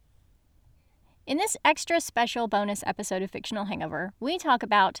In this extra special bonus episode of Fictional Hangover, we talk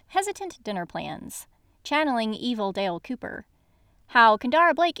about hesitant dinner plans, channeling evil Dale Cooper, how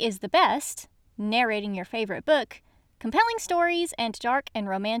Kendara Blake is the best, narrating your favorite book, compelling stories, and dark and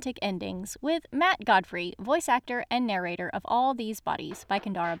romantic endings with Matt Godfrey, voice actor and narrator of All These Bodies by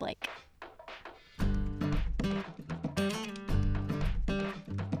Kendara Blake.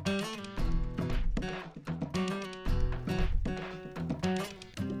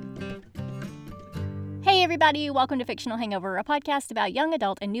 Hey everybody, welcome to Fictional Hangover, a podcast about young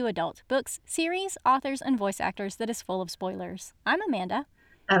adult and new adult books, series, authors, and voice actors that is full of spoilers. I'm Amanda.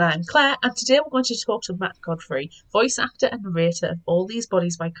 And I'm Claire, and today we're going to talk to Matt Godfrey, voice actor and narrator of All These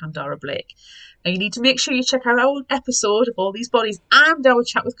Bodies by Kendara Blake. Now you need to make sure you check out our episode of All These Bodies and our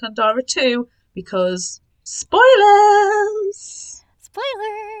chat with Kendara too, because spoilers!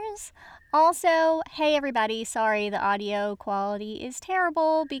 Spoilers! Also, hey everybody, sorry the audio quality is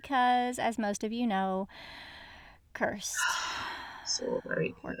terrible because, as most of you know, cursed. So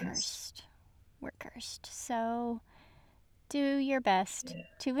very We're cursed. We're cursed. So do your best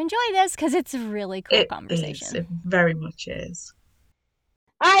to enjoy this because it's a really cool conversation. It very much is.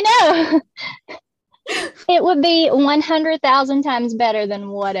 I know! It would be 100,000 times better than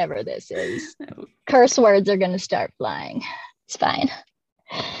whatever this is. Curse words are going to start flying. It's fine.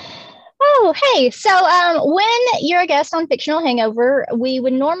 Oh, hey. So when you're a guest on Fictional Hangover, we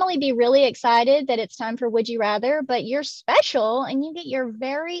would normally be really excited that it's time for Would You Rather, but you're special and you get your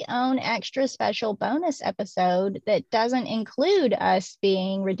very own extra special bonus episode that doesn't include us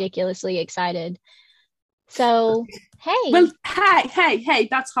being ridiculously excited. So, hey. Well, hey,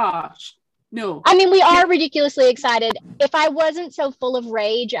 that's harsh. No. I mean, we are ridiculously excited. If I wasn't so full of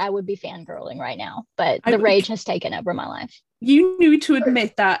rage, I would be fangirling right now, but the rage has taken over my life. You need to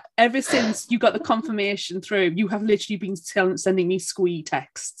admit that ever since you got the confirmation through, you have literally been sending me squee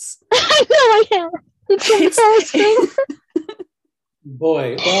texts. I know I have. It's embarrassing.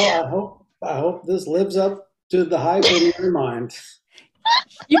 Boy, well, I hope this lives up to the hype in your mind.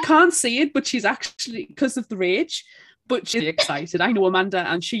 You can't see it, but she's actually, because of the rage, but she's excited. I know Amanda,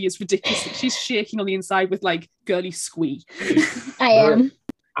 and she is ridiculous. She's shaking on the inside with like girly squee. I am.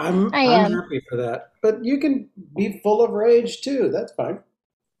 I'm happy for that. But you can be full of rage too. That's fine.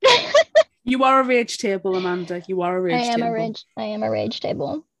 You are a rage table, Amanda. You are a rage table. I am a rage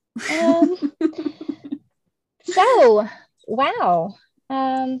table. So, wow.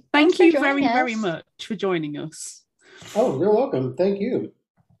 Thank you very much for joining us. Oh, you're welcome. Thank you.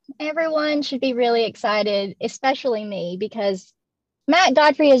 Everyone should be really excited, especially me, because Matt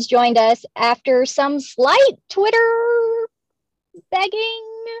Godfrey has joined us after some slight Twitter begging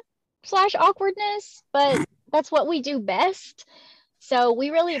 / awkwardness, but that's what we do best. So we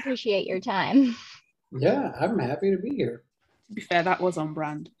really appreciate your time. Yeah, I'm happy to be here. To be fair, that was on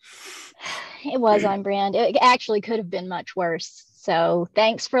brand. It was on brand. It actually could have been much worse. So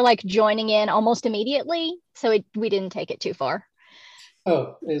thanks for joining in almost immediately. So we didn't take it too far.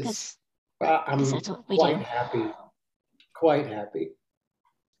 Oh, I'm quite happy.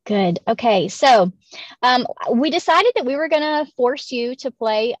 Good. Okay. So we decided that we were going to force you to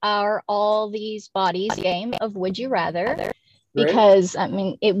play our All These Bodies game of Would You Rather, because I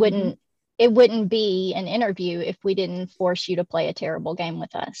mean, it wouldn't be an interview if we didn't force you to play a terrible game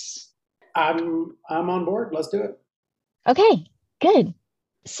with us. I'm on board. Let's do it. Okay, good.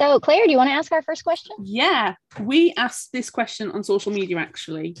 So Claire, do you want to ask our first question? Yeah, we asked this question on social media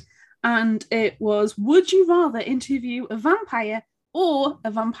actually, and it was, would you rather interview a vampire or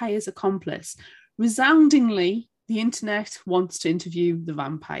a vampire's accomplice? Resoundingly, the internet wants to interview the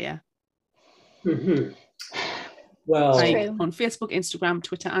vampire. Mm-hmm. Well, on Facebook, Instagram,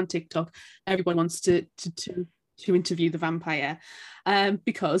 Twitter, and TikTok, everyone wants to interview the vampire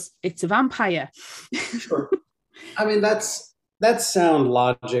because it's a vampire. Sure. I mean, that's sound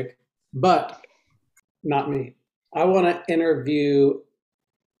logic, but not me. I want to interview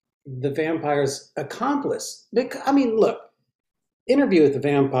the vampire's accomplice. I mean, look, interview with the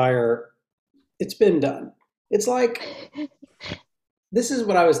vampire, it's been done. It's like, this is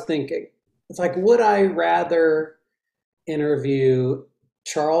what I was thinking. It's like, would I rather interview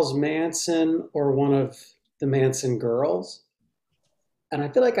Charles Manson or one of the Manson girls? And I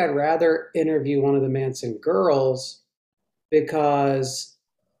feel like I'd rather interview one of the Manson girls because,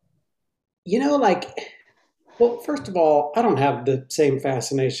 well, first of all, I don't have the same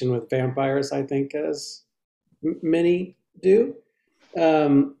fascination with vampires, I think, as many do.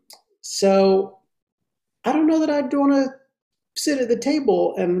 So I don't know that I'd want to sit at the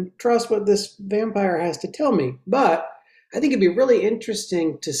table and trust what this vampire has to tell me. But I think it'd be really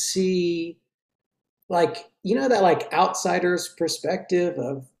interesting to see, that outsider's perspective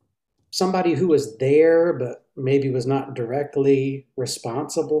of somebody who was there but maybe was not directly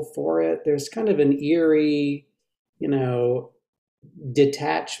responsible for it. There's kind of an eerie,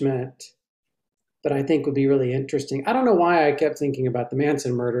 detachment that I think would be really interesting. I don't know why I kept thinking about the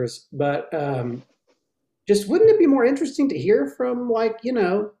Manson murders, but just wouldn't it be more interesting to hear from, like,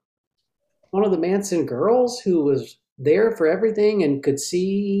 one of the Manson girls who was there for everything and could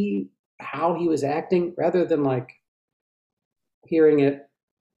see how he was acting rather than like hearing it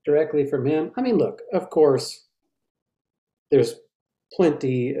directly from him? I mean, look, of course, there's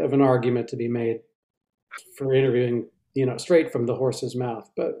plenty of an argument to be made for interviewing, straight from the horse's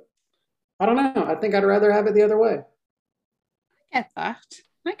mouth, but I don't know. I think I'd rather have it the other way. I get that.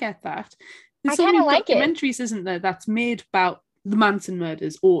 I There's so kinda many like it. documentaries, isn't there, that's made about the Manson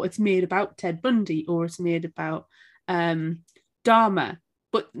murders, or it's made about Ted Bundy, or it's made about Dahmer,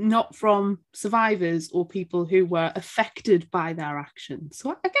 but not from survivors or people who were affected by their actions. So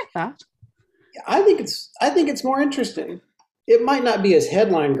I get that. I think it's more interesting. It might not be as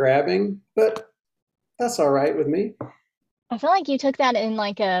headline grabbing, but that's all right with me. I feel like you took that in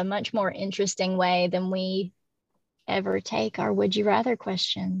like a much more interesting way than we ever take our would you rather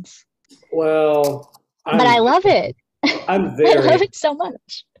questions. Well, But I love it. I'm I very love it so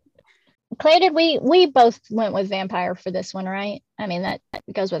much. Clay, did we both went with vampire for this one, right? I mean, that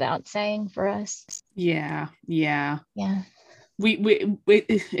goes without saying for us. Yeah. Yeah. We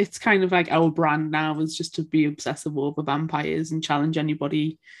it's kind of like our brand now is just to be obsessive over vampires and challenge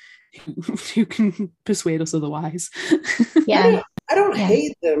anybody who can persuade us otherwise. Yeah. I don't Yeah.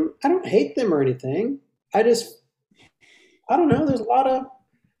 hate them. I don't hate them or anything. I don't know. There's a lot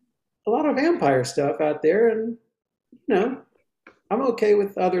of vampire stuff out there, and I'm okay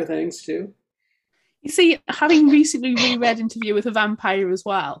with other things too. You see, having recently reread Interview with a Vampire as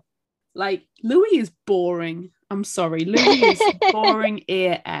well, like, Louis is boring. I'm sorry, Louis is boring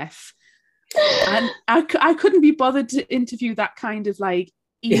AF. And I couldn't be bothered to interview that kind of like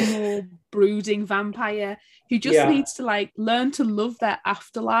emo, brooding vampire who just needs to like learn to love their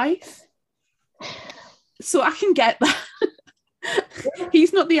afterlife. So I can get that.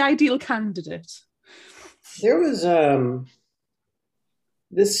 He's not the ideal candidate. There was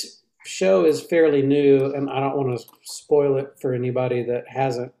this show is fairly new, and I don't want to spoil it for anybody that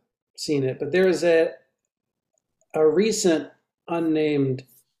hasn't seen it, but there is a recent unnamed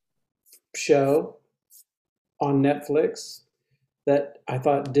show on Netflix that I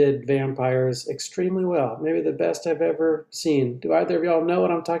thought did vampires extremely well. Maybe the best I've ever seen. Do either of y'all know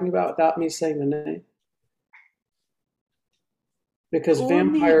what I'm talking about without me saying the name? Because The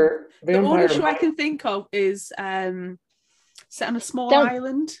vampire only show I can think of is set on a small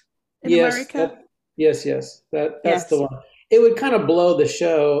island in America. Yes, that's the one. It would kind of blow the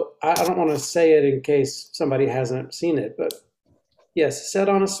show. I don't want to say it in case somebody hasn't seen it, but yes, set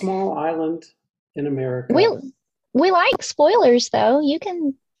on a small island in America. We like spoilers though. You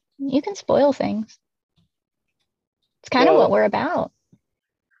can spoil things. It's kind of what we're about.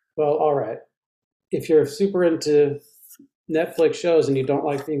 Well, all right. If you're super into Netflix shows and you don't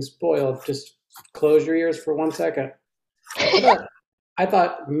like being spoiled, just close your ears for 1 second. I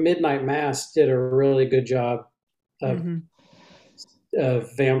thought Midnight Mass did a really good job of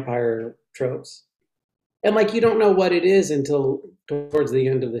vampire tropes, and like you don't know what it is until towards the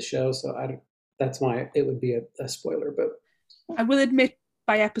end of the show. So that's why it would be a spoiler. But I will admit,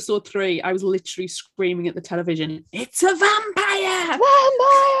 by episode 3, I was literally screaming at the television, "It's a vampire!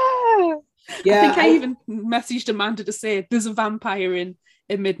 Vampire!" yeah, I think I even messaged Amanda to say there's a vampire in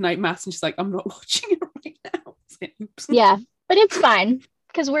Midnight Mass, and she's like, "I'm not watching it right now." Oops. Yeah, but it's fine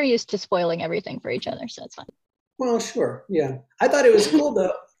because we're used to spoiling everything for each other, so it's fine. Well, sure, yeah. I thought it was cool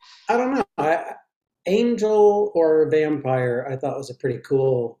though. I don't know. Angel or vampire? I thought was a pretty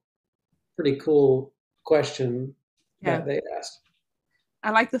cool question that they asked. I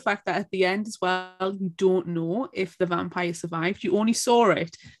like the fact that at the end as well, you don't know if the vampire survived. You only saw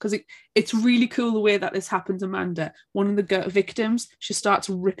it because it's really cool the way that this happens, Amanda. One of the victims, she starts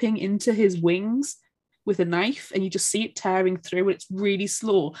ripping into his wings with a knife, and you just see it tearing through, and it's really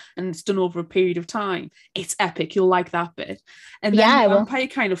slow, and it's done over a period of time. It's epic. You'll like that bit. And then the vampire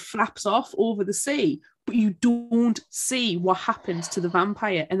kind of flaps off over the sea, but you don't see what happens to the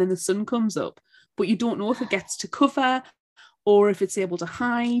vampire. And then the sun comes up, but you don't know if it gets to cover or if it's able to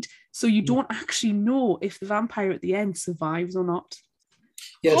hide. So you don't actually know if the vampire at the end survives or not.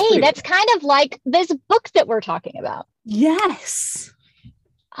 Yeah, hey, that's kind of like this book that we're talking about. Yes.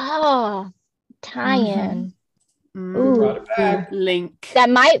 Oh, tie-in. Brought it back. Link. That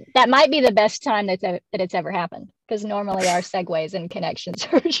might be the best time that it's ever happened, because normally our segues and connections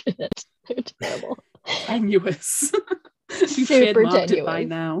are just they're terrible. Tenuous. Super tenuous by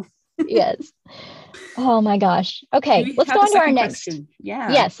now. Yes. Oh my gosh. Do Okay, we let's have go a on to our second next. question?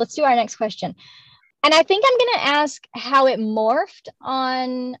 Yeah. Yes, let's do our next question. And I think I'm going to ask how it morphed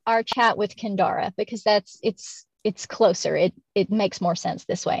on our chat with Kendara, because it's closer. It makes more sense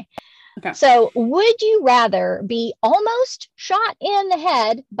this way. Okay. So, would you rather be almost shot in the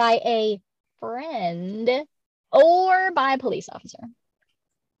head by a friend or by a police officer?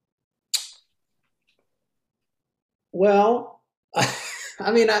 Well,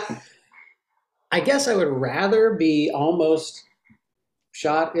 I mean, I guess I would rather be almost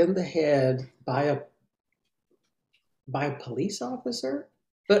shot in the head by a police officer,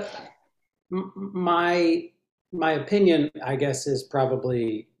 but my opinion, I guess, is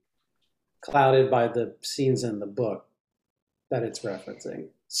probably clouded by the scenes in the book that it's referencing.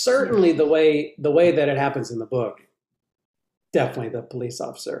 Certainly, the way that it happens in the book, definitely the police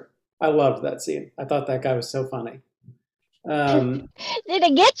officer. I loved that scene. I thought that guy was so funny. Did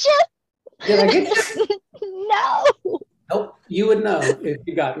it get you? Did I get you? No. Nope. You would know if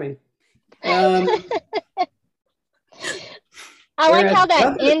you got me. I like how that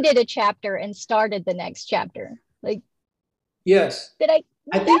other- ended a chapter and started the next chapter. Like, Yes. did I?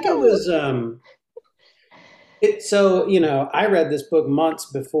 I think it No. was so, I read this book months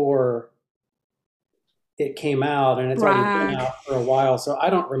before it came out, and it's already been Brag. out for a while, so I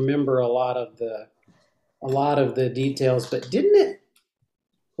don't remember a lot of the details, but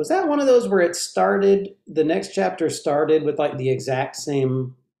was that one of those where the next chapter started with like the exact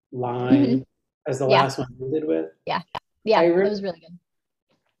same line as the Yeah. last one ended with? Yeah, I it was really good.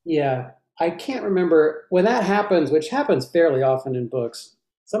 Yeah, I can't remember when that happens, which happens fairly often in books.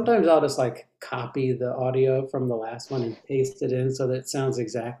 Sometimes I'll just like copy the audio from the last one and paste it in so that it sounds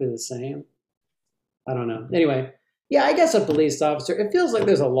exactly the same. I don't know. Anyway, yeah, I guess a police officer, it feels like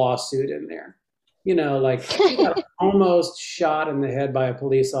there's a lawsuit in there. Like if you got almost shot in the head by a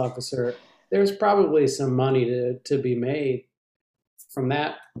police officer, there's probably some money to be made from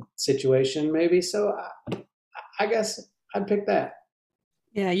that situation, maybe. So I guess I'd pick that.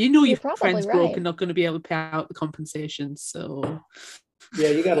 Yeah, your You're probably friend's broke right. and not going to be able to pay out the compensation. So, Yeah,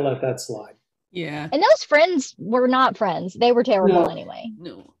 you got to let that slide. yeah. And those friends were not friends. They were terrible No. anyway.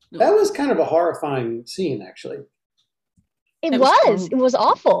 No. That was kind of a horrifying scene, actually. It It was was. horrible. It was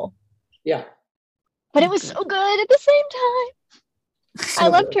awful. Yeah. But it was so good at the same time. So I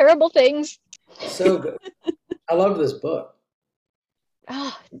love good. terrible things. So good. I love this book.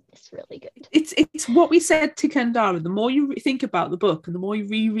 Oh, it's really good. It's what we said to Kendara. The more you think about the book and the more you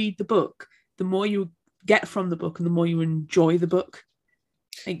reread the book, the more you get from the book and the more you enjoy the book.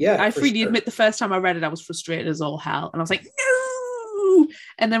 Yeah, I for freely sure. admit the first time I read it, I was frustrated as all hell. And I was like, no!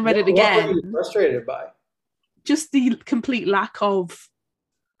 And then read it What again. were you frustrated by? Just the complete lack of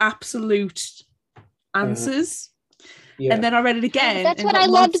absolute answers. Yeah. And then I read it again. That's and what got I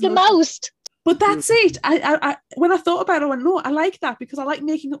loved lots the and lots- most. But that's it. I when I thought about it, I went, no, I like that because I like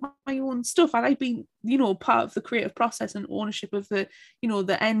making up my own stuff. I like being, part of the creative process and ownership of the,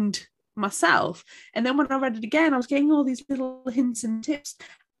 the end myself. And then when I read it again, I was getting all these little hints and tips.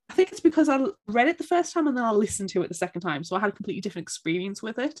 I think it's because I read it the first time and then I listened to it the second time. So I had a completely different experience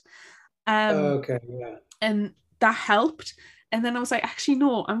with it. Okay, yeah. And that helped. And then I was like, actually,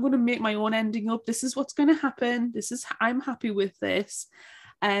 no, I'm going to make my own ending up. This is what's going to happen. I'm happy with this.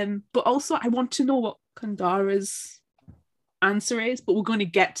 But also I want to know what Kendara's answer is, but we're going to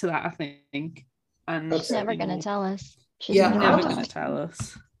get to that, I think. And She's never going to tell us. She's Yeah, never tell going us. to tell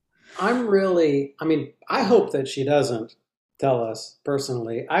us. I hope that she doesn't tell us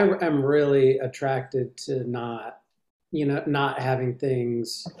personally. I am really attracted to not having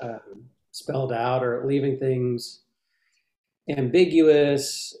things spelled out or leaving things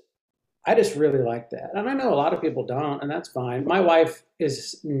ambiguous. I just really like that. And I know a lot of people don't, and that's fine. My wife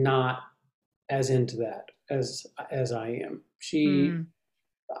is not as into that as I am.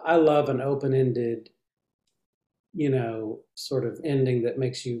 I love an open-ended, sort of ending that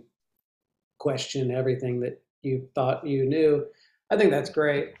makes you question everything that you thought you knew. I think that's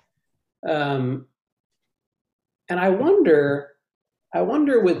great. And I wonder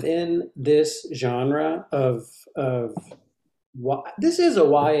within this genre of this is a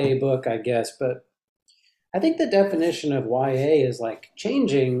YA book, I guess, but I think the definition of YA is like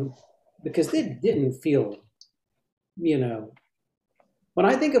changing because it didn't feel, when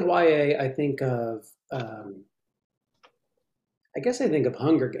I think of YA, I think of,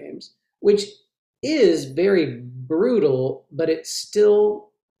 Hunger Games, which is very brutal, but it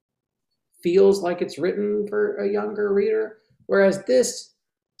still feels like it's written for a younger reader. Whereas this,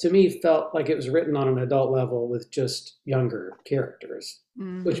 to me, felt like it was written on an adult level with just younger characters,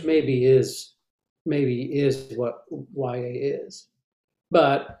 which maybe is what YA is.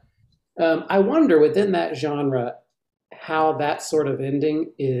 But I wonder within that genre how that sort of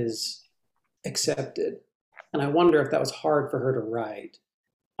ending is accepted. And I wonder if that was hard for her to write.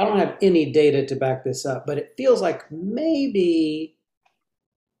 I don't have any data to back this up, but it feels like maybe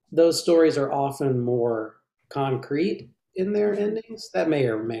those stories are often more concrete in their endings. That may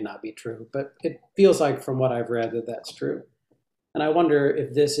or may not be true, but it feels like from what I've read that that's true. And I wonder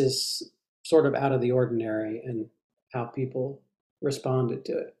if this is sort of out of the ordinary and how people responded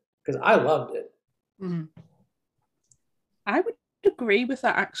to it because I loved it. Mhm. I would agree with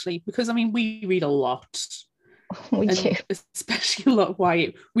that actually, because I mean we read a lot, We and do. especially a lot of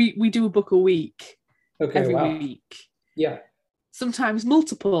YA. We do a book a week Okay, every wow. week, Yeah. sometimes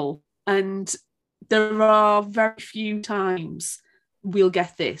multiple, and there are very few times we'll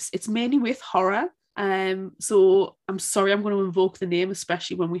get this. It's mainly with horror. So I'm sorry, I'm going to invoke the name,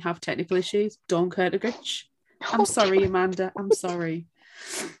 especially when we have technical issues. Dawn Kurtagich. I'm sorry, Amanda. I'm sorry.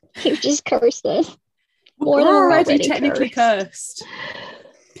 You just cursed us. We're We're already already technically cursed. cursed.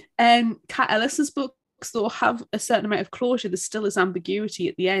 And Kat Ellis's books, though, have a certain amount of closure. There still is ambiguity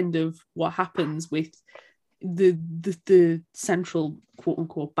at the end of what happens with the central quote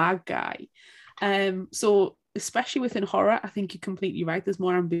unquote bad guy. So especially within horror, I think you're completely right. There's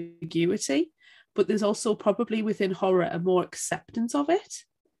more ambiguity, but there's also probably within horror a more acceptance of it.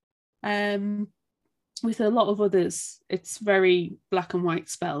 With a lot of others, it's very black and white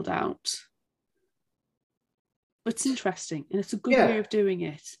spelled out. But it's interesting, and it's a good way Yeah, of doing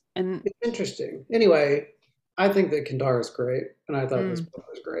it. And it's interesting. Anyway, I think that Kendara's great, and I thought this book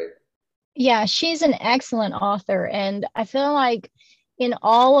was great. Yeah, she's an excellent author. And I feel like in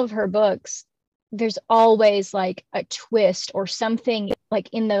all of her books, there's always like a twist or something like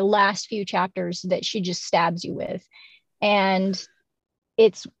in the last few chapters that she just stabs you with. And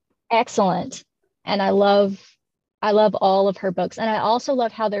it's excellent. And I love all of her books. And I also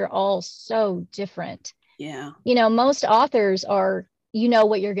love how they're all so different. yeah, You know, most authors are, you know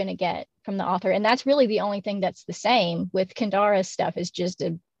what you're going to get from the author. And that's really the only thing that's the same with Kendara's stuff is just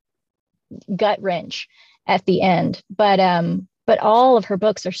a gut wrench at the end. But all of her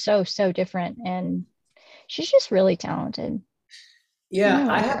books are so different and she's just really talented. Yeah, I I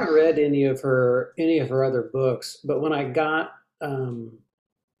like her. haven't read any of her other books, but when I got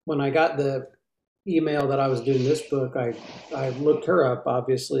the email that I was doing this book, I looked her up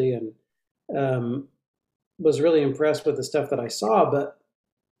obviously and um, was really impressed with the stuff that I saw. But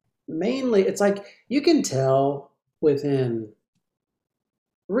mainly, it's like within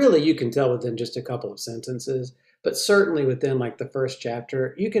you can tell within just a couple of sentences, but certainly within like the first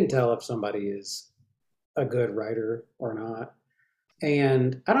chapter, you can tell if somebody is a good writer or not.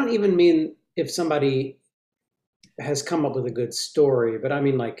 And I don't even mean if somebody has come up with a good story, but I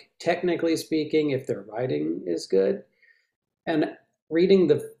mean, like, technically speaking, if their writing is good. And reading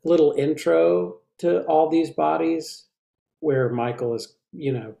the little intro to all these bodies, where Michael is,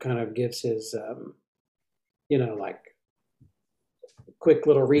 kind of gives his, like, quick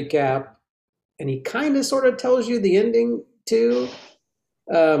little recap, and he kind of sort of tells you the ending too,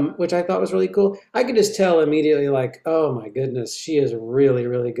 which I thought was really cool. I could just tell immediately, like, oh my goodness, she is really,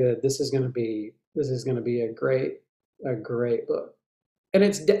 really good. This is gonna be a great book, and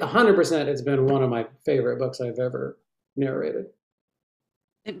it's 100%. It's been one of my favorite books I've ever narrated.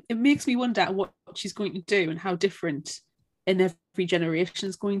 it makes me wonder what she's going to do and how different in every generation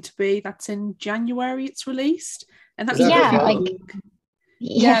is going to be. That's in January it's released, and Is that's that a Yeah, her Buffy like book.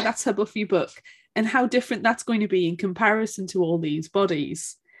 yeah. Yeah, that's her Buffy book, and how different that's going to be in comparison to all these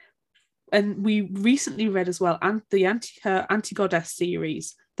bodies. And we recently read as well and her anti-goddess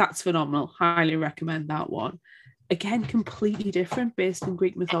series. That's phenomenal. Highly recommend that one. Again, completely different based in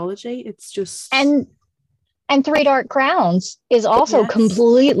Greek mythology. It's just And Three Dark Crowns is also yes.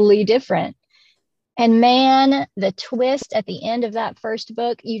 completely different. And man, the twist at the end of that first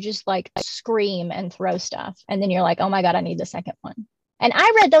book, you just like scream and throw stuff. And then you're like, oh my God, I need the second one. And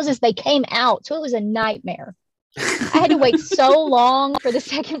I read those as they came out. So it was a nightmare. I had to wait so long for the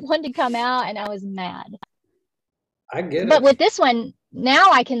second one to come out and I was mad. I get But it. with this one,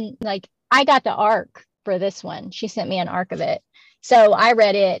 now I can like I got the arc for this one. She sent me an arc of it. So I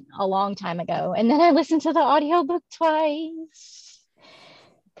read it a long time ago. And then I listened to the audiobook twice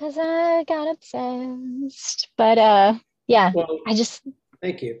because I got obsessed. But yeah, Well, I just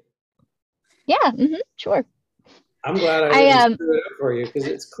thank you. yeah, sure. I'm glad I I didn't screw it up for you because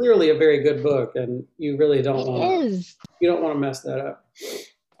it's clearly a very good book, and you really don't It want to. is. You don't want to mess that up.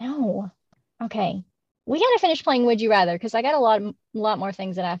 No. Okay. We gotta finish playing Would You Rather because I got a lot more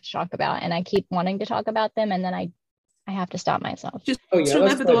things that I have to talk about, and I keep wanting to talk about them, and then I I have to stop myself. Just Oh, yeah,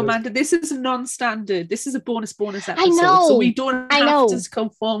 remember though, let's- Amanda, this is a non-standard. This is a bonus episode. know. So we don't I have know. to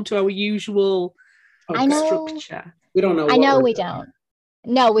conform to our usual I know. structure. We don't know. I what know we're we doing. don't.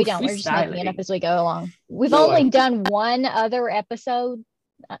 No, we We're don't. We're just making it up freestyling. as we go along. We've No, only I- done one other episode,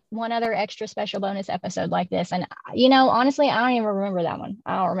 one other extra special bonus episode like this. And, honestly, I don't even remember that one.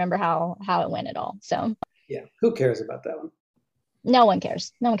 I don't remember how it went at all. So Yeah, who cares about that one? no one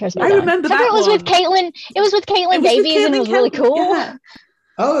cares. No one cares about I that remember one. Except that for it was with one. Caitlin. It was with Caitlin It was with Davies and it Caitlin was really Campbell, cool. yeah.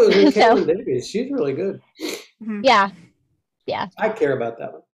 Oh, it was with So- Caitlin Davies. She's really good. Mhm. Yeah. I care about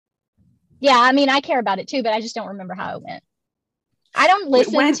that one. Yeah. I mean, I care about it too, but I just don't remember how it went. I don't It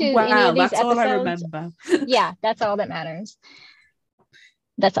listen went to any well. of these That's all I episodes. remember. Yeah, that's all that matters.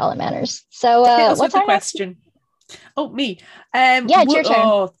 That's all that matters. So, Hit us with what's the our next? question? Oh, me. Yeah, it's your turn.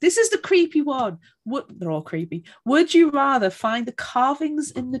 Oh, this is the creepy one. They're all creepy. Would you rather find the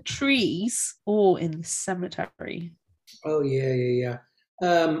carvings in the trees or in the cemetery? Oh yeah.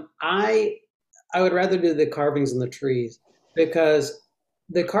 I would rather do the carvings in the trees because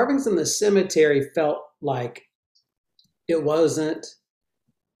the carvings in the cemetery felt like it wasn't.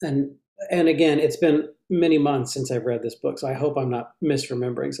 And again, it's been many months since I've read this book, so I hope I'm not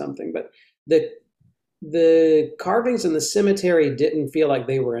misremembering something. But the carvings in the cemetery didn't feel like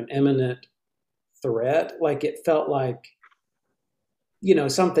they were an imminent threat. Like it felt like,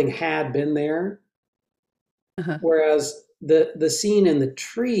 something had been there. Uh-huh. Whereas the scene in the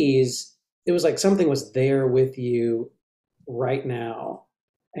trees, it was like something was there with you right now.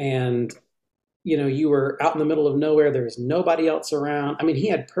 And, you were out in the middle of nowhere. There was nobody else around. I mean, he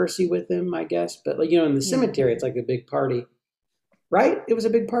had Percy with him, I guess. But, in the cemetery, it's like a big party. Right? It was a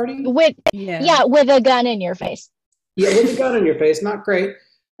big party? With with a gun in your face. Yeah, with a gun in your face. Not great.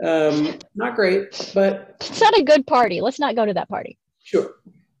 Not great, but It's not a good party. Let's not go to that party. sure.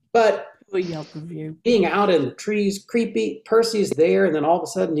 But A Yelp review. being out in the trees, creepy. Percy's there, and then all of a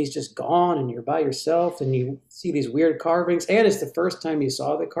sudden he's just gone, and you're by yourself, and you see these weird carvings. And it's the first time you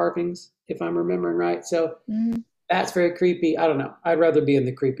saw the carvings, if I'm remembering right. So Mhm. that's very creepy. I don't know. I'd rather be in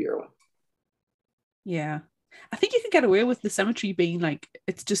the creepier one. Yeah. I think you could get away with the cemetery being like,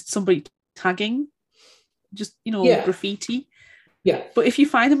 it's just somebody tagging, just, Yeah. graffiti. Yeah. But if you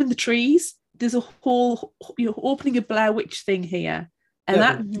find them in the trees, there's a whole, you're opening a Blair Witch thing here. And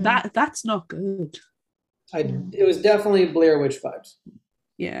Yeah. that's not good. It was definitely Blair Witch vibes.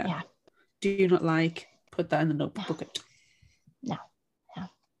 Yeah. Yeah. Do you not put that in the notebook bucket?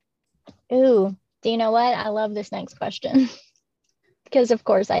 Ooh, do you know what? I love this next question. Because of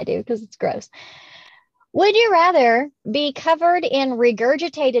course I do, because it's gross. Would you rather be covered in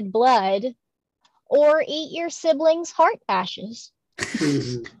regurgitated blood or eat your siblings' heart ashes?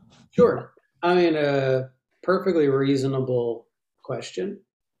 Mhm. Sure. I mean, a perfectly reasonable question.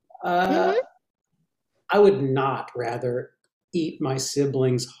 Mhm. I would not rather eat my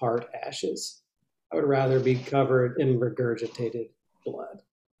siblings' heart ashes. I would rather be covered in regurgitated blood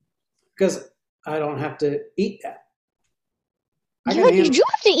because I don't have to eat that. I You can handle- do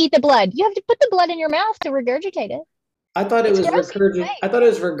have to eat the blood. You have to put the blood in your mouth to regurgitate it. I thought it It's was gross either way. I thought it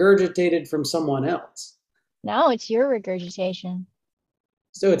was regurgitated from someone else. No, it's your regurgitation.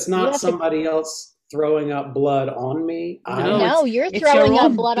 So it's You not have to- somebody else throwing up blood on me. No, No, you're it's throwing your up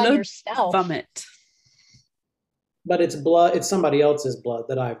own blood on blood yourself. Vomit. But it's blood. It's somebody else's blood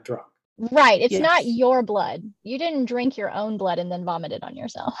that I've drunk. Right. It's not Yes. your blood. You didn't drink your own blood and then vomit it on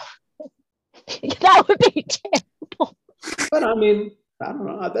yourself. That would be terrible. But I mean, I don't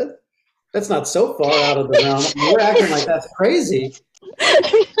know. That's not so far out of the realm. I mean, we're acting like that's crazy.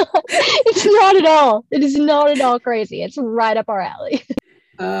 It's not at all. It is not at all crazy. It's right up our alley.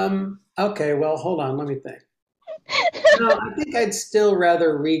 Okay, well, hold on. Let me think. No, I think I'd still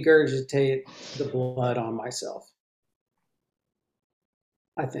rather regurgitate the blood on myself.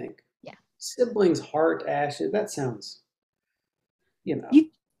 I think. Yeah. Siblings' heart ashes. That sounds,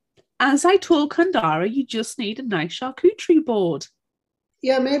 As I told Kandara, you just need a nice charcuterie board.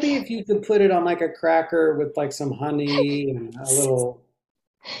 Yeah, maybe if you could put it on like a cracker with like some honey and a little,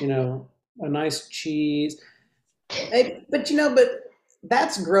 a nice cheese. But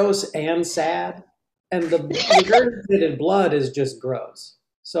that's gross and sad. And the regurgitated blood is just gross.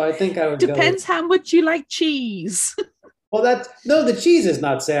 So I think I would Depends how much you like cheese. Well, the cheese is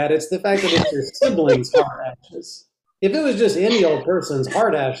not sad. It's the fact that it's your siblings' heart ashes. If it was just any old person's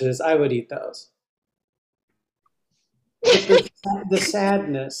heart ashes, I would eat those. But the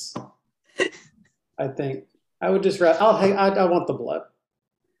sadness, I think, I would just rather. I want the blood.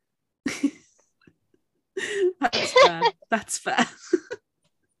 That's fair. That's fair.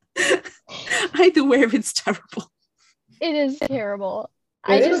 Either way, it's terrible. It is terrible.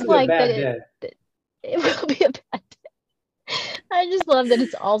 Yeah, I it'll just be a like bad that day. it will be a bad day. I just love that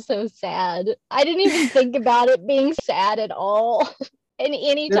it's also sad. I didn't even think about it being sad at all. And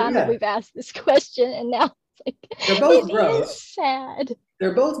any time that Yeah, we've asked this question, and now it's like they're both it is gross. sad.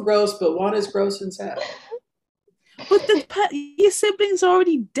 They're both gross, but one is gross and sad. But your siblings are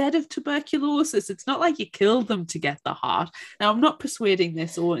already dead of tuberculosis. It's not like you killed them to get the heart. Now, I'm not persuading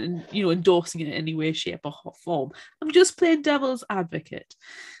this or endorsing it in any way, shape, or form. I'm just playing devil's advocate.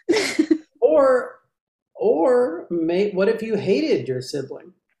 What if you hated your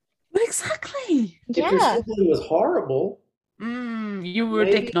sibling? But exactly. If your Yeah. sibling was horrible, You were a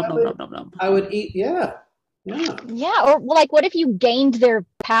maybe dick. Nom, nom, nom, nom, nom. I would eat. Yeah, yeah. Yeah. Or like, what if you gained their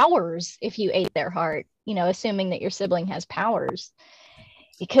powers if you ate their heart? Assuming that your sibling has powers,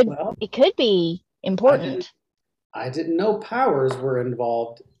 Well, it could be important. I didn't know powers were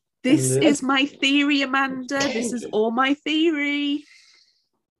involved. This is my theory, Amanda. This is all my theory.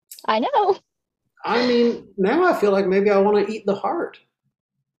 I know. I mean, now I feel like maybe I want to eat the heart.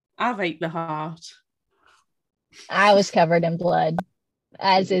 I've ate the heart. I was covered in blood,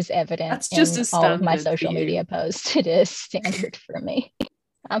 as is evident That's just in a all of my standard for social you. media posts. It is standard for me.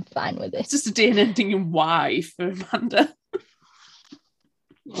 I'm fine with it. It's just a day and ending in Y for Amanda.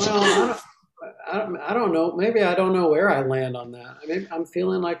 Well, I don't know. Maybe I don't know where I land on that. I mean, I'm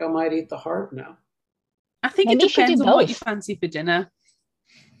feeling like I might eat the heart now. I think Maybe you it should do depends on what you both. fancy for dinner.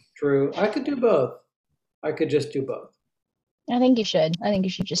 True. I could do both. I could just do both. I think you should. I think you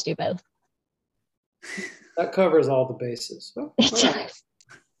should just do both. That covers all the bases. Well, It all right. does.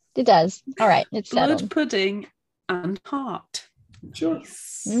 It does. All right. It's Blood settled. pudding and heart. Sure.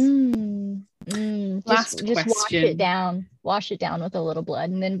 Nice. Just Last wash question. it down. Wash it down with a little blood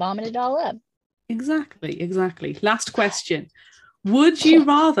and then vomit it all up. Exactly. Last question. Would you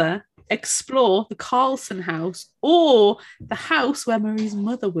rather explore the Carlson house or the house where Marie's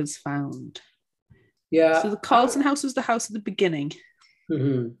mother was found? Yeah. So the Carlson house was the house at the beginning.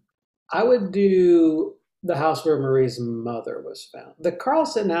 Mhm. I would do the house where Marie's mother was found. The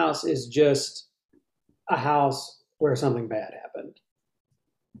Carlson house is just a house where something bad happened.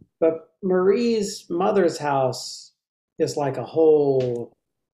 But Marie's mother's house is like a whole,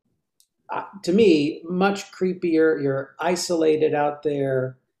 to me, much creepier. You're isolated out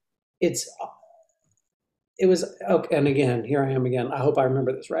there. It was, okay, and again, here I am again. I hope I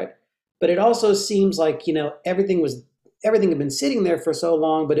remember this right. But it also seems like, everything had been sitting there for so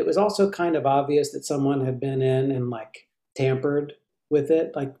long, but it was also kind of obvious that someone had been in and like tampered with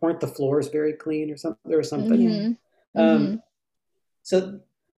it. Like, weren't the floors very clean or something? There was something. So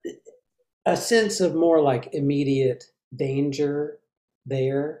a sense of more like immediate danger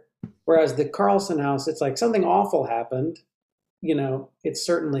there. Whereas the Carlson house, it's like something awful happened. It's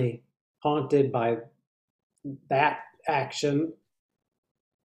certainly haunted by that action,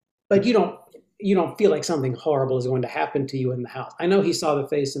 but you don't feel like something horrible is going to happen to you in the house. I know he saw the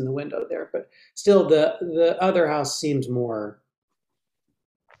face in the window there, but still the other house seems more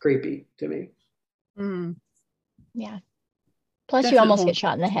creepy to me. Yeah. Plus, Definitely you almost haunt. get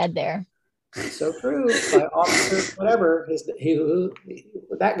shot in the head there. So true. By officer, whatever,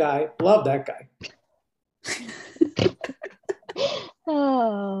 that guy, love that guy.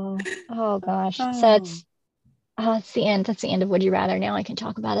 Oh gosh. So it's the end. That's the end of Would You Rather. Now I can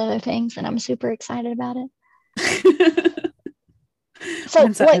talk about other things, and I'm super excited about it. So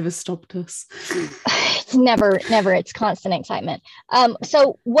When's that ever stopped us? It's never. It's constant excitement.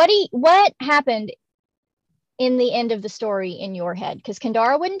 So what happened in the end of the story in your head? Because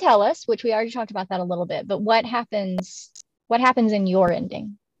Kandara wouldn't tell us, which we already talked about that a little bit. But what happens in your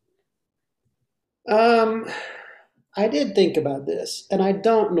ending? I did think about this, and I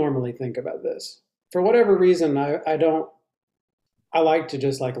don't normally think about this. For whatever reason, I don't. I like to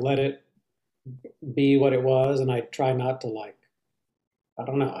just like let it be what it was, and I try not to like. I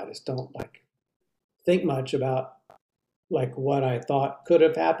don't know. I just don't like think much about like what I thought could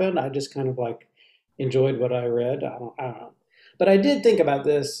have happened. I just kind of like enjoyed what I read. I don't know. But I did think about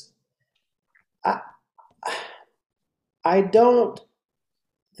this. I don't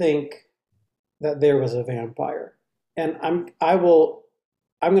think that there was a vampire. And I'm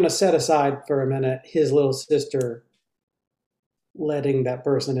going to set aside for a minute his little sister letting that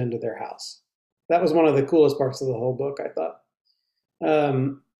person into their house. That was one of the coolest parts of the whole book, I thought.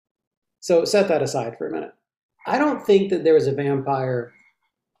 So set that aside for a minute. I don't think that there was a vampire.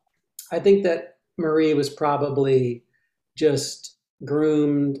 I think that Marie was probably just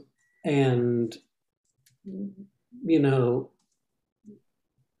groomed and,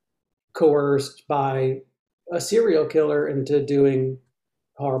 coerced by a serial killer into doing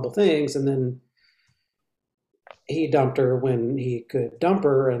horrible things. And then he dumped her when he could dump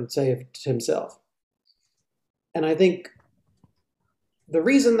her and saved himself. And I think the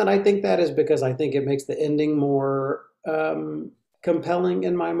reason that I think that is because I think it makes the ending more compelling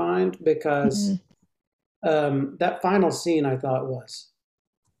in my mind, because that final scene I thought was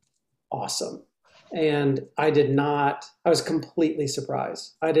awesome. And I was completely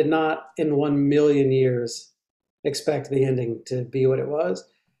surprised. I did not in 1,000,000 years expect the ending to be what it was.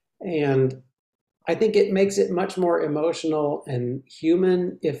 And I think it makes it much more emotional and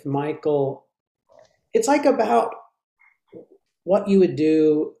human if Michael, it's like about what you would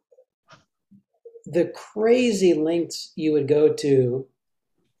do, the crazy lengths you would go to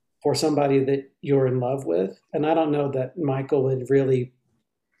for somebody that you're in love with. And I don't know that Michael would really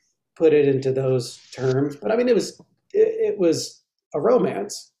put it into those terms, but I mean, it was a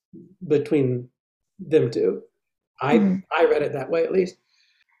romance between them two. I read it that way, at least,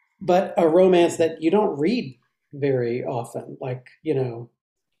 but a romance that you don't read very often, like, young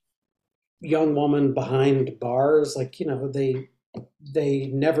woman behind bars, like, they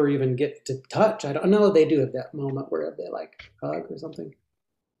never even get to touch. I don't know. They do have that moment where they like hug or something.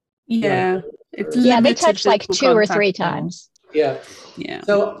 Yeah. It's Yeah, they limited touch like 2 or 3 contact now. times. Yeah. Yeah.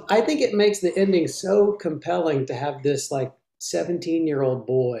 So I think it makes the ending so compelling to have this like 17-year-old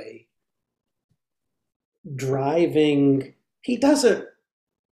boy driving.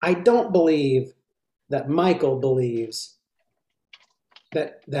 I don't believe that Michael believes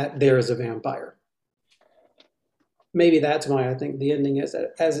that there is a vampire. Maybe that's why I think the ending is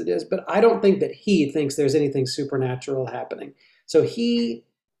as it is, but I don't think that he thinks there's anything supernatural happening.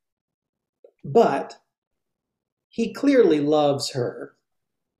 But he clearly loves her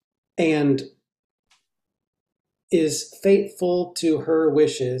and is faithful to her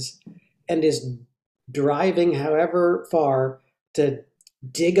wishes and is driving however far to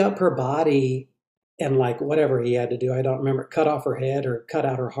dig up her body and like whatever he had to do. I don't remember, cut off her head or cut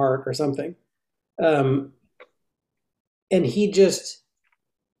out her heart or something. And he just,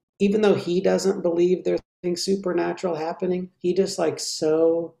 even though he doesn't believe there's anything supernatural happening, he just like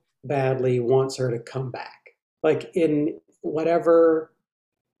so badly wants her to come back. Like in whatever,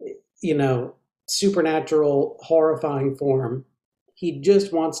 supernatural, horrifying form, he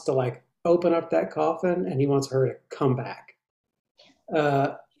just wants to like open up that coffin and he wants her to come back.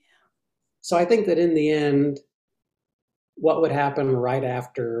 So I think that in the end, what would happen right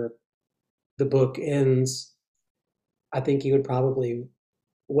after the book ends, I think he would probably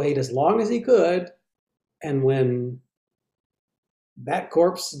wait as long as he could. And when that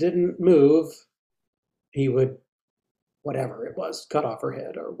corpse didn't move, he would, whatever it was, cut off her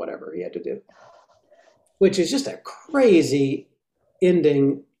head or whatever he had to do, which is just a crazy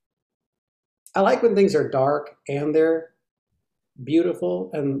ending. I like when things are dark and they're beautiful.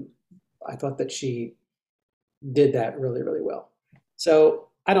 And I thought that she did that really, really well. So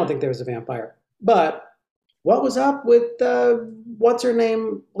I don't think there was a vampire. But what was up with what's her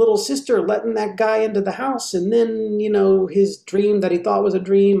name, little sister, letting that guy into the house, and then his dream that he thought was a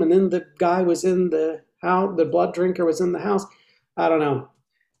dream, and then the guy was in the house, the blood drinker was in the house. I don't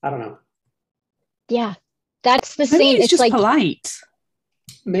know. Yeah, that's the Maybe scene. it's It's just like polite.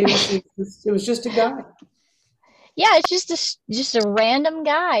 Maybe it was just a guy. yeah, it's just a random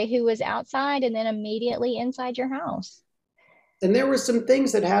guy who was outside and then immediately inside your house. And there were some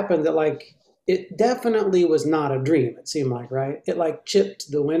things that happened that like, it definitely was not a dream, it seemed like, right? It like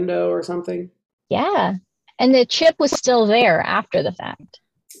chipped the window or something. Yeah, and the chip was still there after the fact.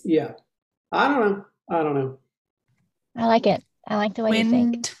 Yeah. I don't know. I like it. I like the way you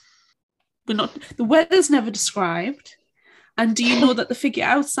think. The weather's never described. And do you know that the figure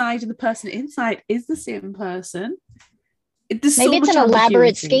outside and the person inside is the same person? There's Maybe so it's much an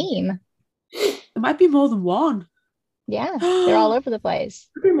elaborate ambiguity. scheme. There might be more than one. Yeah, they're all over the place.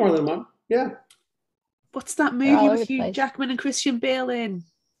 Could be more than one. Yeah. What's that all movie over with the Hugh place. Jackman and Christian Bale in?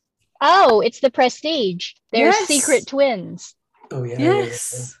 Oh, it's The Prestige. They're Yes. secret twins. Oh yeah.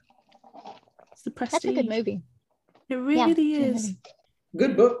 Yes. It's The Prestige. That's a good movie. It really it's a good is. movie.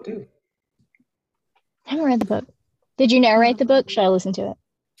 Good book too. I haven't read the book. Did you narrate the book? Should I listen to it?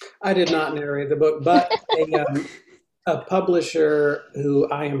 I did not narrate the book, but a publisher who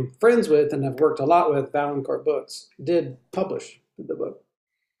I am friends with and have worked a lot with, Valancourt Books, did publish the book.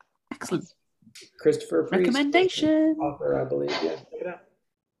 Excellent. Christopher Priest, Recommendation. author, I believe. Yeah, check it out.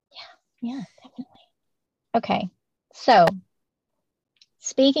 Yeah, definitely. Okay, so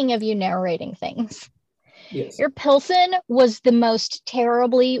speaking of you narrating things, Yes. your Pilsen was the most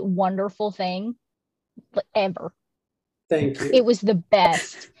terribly wonderful thing ever. Thank you. It was the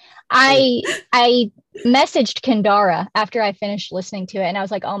best. I messaged Kendara after I finished listening to it, and I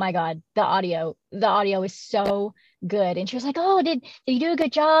was like, "Oh my god, the audio is so good." And she was like, "Oh, did he do a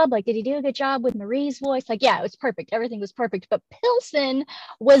good job? Like, did he do a good job with Marie's voice?" Like, yeah, it was perfect. Everything was perfect. But Pilsen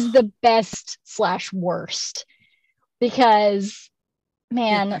was the best / worst because,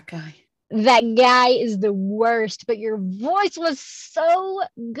 man, that guy is the worst. But your voice was so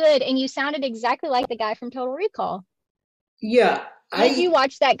good, and you sounded exactly like the guy from Total Recall. Yeah. Did you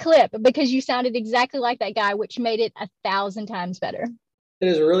watch that clip? Because you sounded exactly like that guy, which made it 1,000 times better. It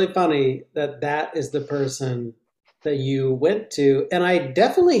is really funny that is the person that you went to, and I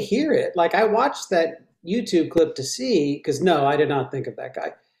definitely hear it. Like, I watched that YouTube clip to see, because no, I did not think of that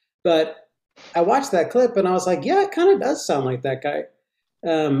guy, but I watched that clip and I was like, yeah, it kind of does sound like that guy.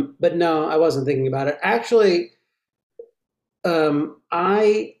 But no, I wasn't thinking about it. Actually,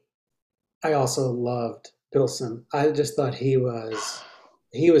 I also loved Pilsen. I just thought he was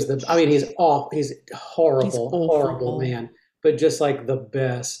I mean, he's horrible man, but just like the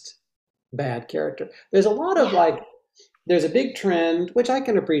best bad character. There's a lot of like, there's a big trend, which I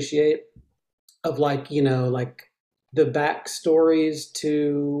can appreciate, of like, like the backstories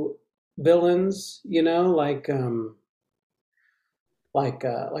to villains, like the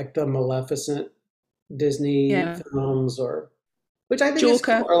Maleficent Disney films, or which I think Joker. is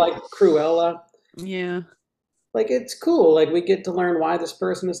cool, or like Cruella. Yeah. Like, it's cool. Like, we get to learn why this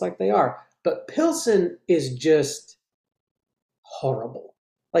person is like they are. But Pilsen is just horrible.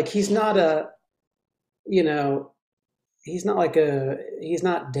 Like, he's not he's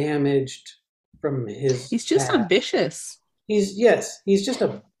not damaged from his He's just past. ambitious. He's just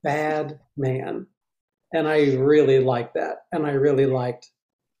a bad man. And I really like that. And I really liked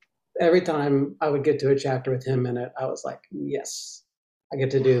every time I would get to a chapter with him in it, I was like, yes, I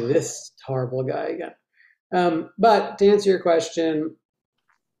get to do this horrible guy again. But to answer your question,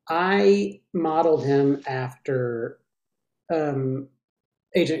 I modeled him after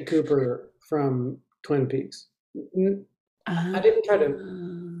Agent Cooper from Twin Peaks. I didn't try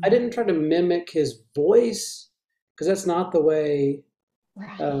to mimic his voice, because that's not the way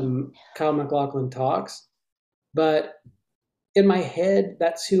Kyle MacLachlan talks. But in my head,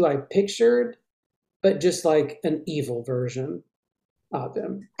 that's who I pictured, but just like an evil version of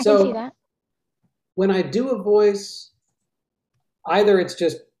him. I can see that. When I do a voice, either it's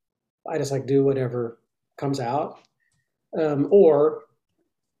just, I just like do whatever comes out, or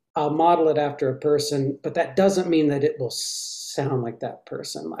I'll model it after a person, but that doesn't mean that it will sound like that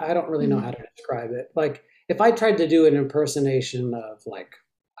person. I don't really know how to describe it. Like, if I tried to do an impersonation of, like,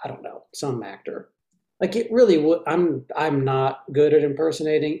 I don't know, some actor, like, it really would, I'm not good at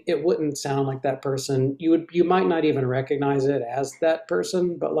impersonating. It wouldn't sound like that person. You might not even recognize it as that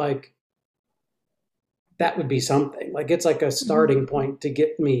person, but like, that would be something. Like, it's like a starting point to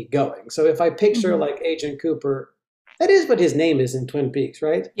get me going. So if I picture like Agent Cooper, that is what his name is in Twin Peaks,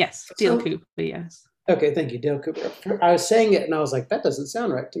 right? Yes, Dale Cooper, yes. Okay, thank you, Dale Cooper. I was saying it and I was like, that doesn't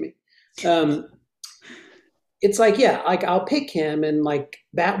sound right to me. It's like, yeah, like I'll pick him and like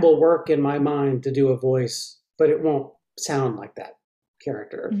that will work in my mind to do a voice, but it won't sound like that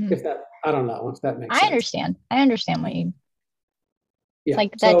character. If that, I don't know if that makes sense. I understand what you. Yeah.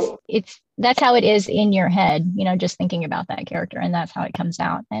 Like that's how it is in your head, just thinking about that character, and that's how it comes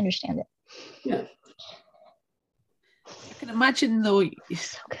out. I understand it. Yeah. I can imagine though,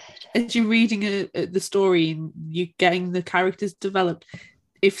 So good. as you're reading the story and you're getting the characters developed,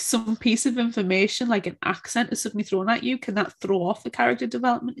 if some piece of information like an accent is suddenly thrown at you, can that throw off the character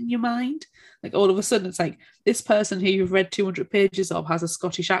development in your mind? Like, all of a sudden it's like, this person who you've read 200 pages of has a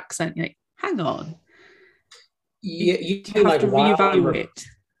Scottish accent. You're like, hang on. Yeah, you have to reevaluate.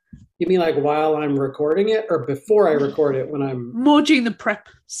 You mean like while I'm recording it, or before I record it, when I'm more during the prep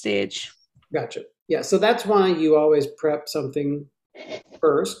stage? Gotcha. Yeah, so that's why you always prep something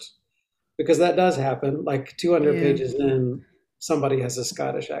first, because that does happen. Like 200 pages in, somebody has a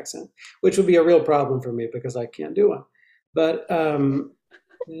Scottish accent, which would be a real problem for me because I can't do one. But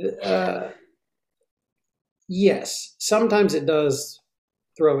yes, sometimes it does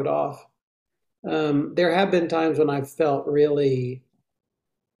throw it off. There have been times when I've felt really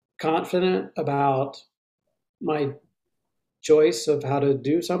confident about my choice of how to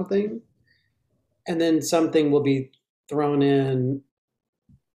do something, and then something will be thrown in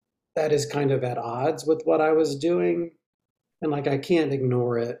that is kind of at odds with what I was doing, and like I can't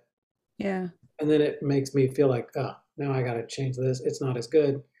ignore it. Yeah. And then it makes me feel like, oh, now I got to change this. It's not as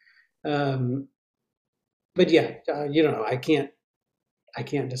good. But yeah, I can't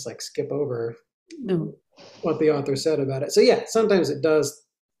just like skip over what the author said about it. So yeah, sometimes it does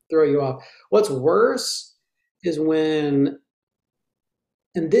throw you off. What's worse is when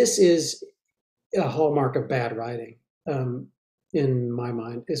and this is a hallmark of bad writing, in my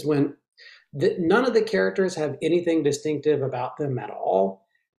mind, is when none of the characters have anything distinctive about them at all.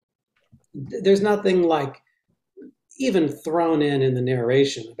 There's nothing like even thrown in the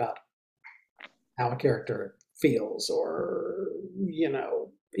narration about how a character feels, or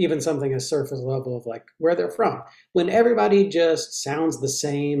even something as surface level of like where they're from. When everybody just sounds the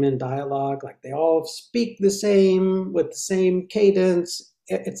same in dialogue, like they all speak the same with the same cadence,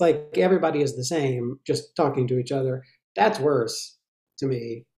 it's like everybody is the same, just talking to each other. That's worse to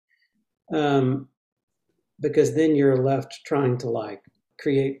me, because then you're left trying to like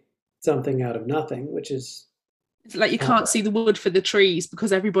create something out of nothing, which is It's like you can't see the wood for the trees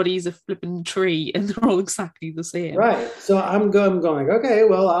because everybody's a flipping tree and they're all exactly the same. right. So I'm going like, okay,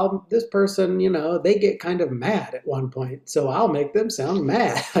 well, this person, they get kind of mad at one point, so I'll make them sound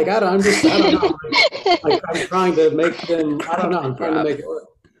mad. Like I don't know. Like I'm trying to make them. I don't know. I'm trying to make it work.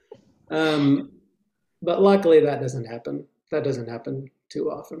 But luckily, that doesn't happen. That doesn't happen too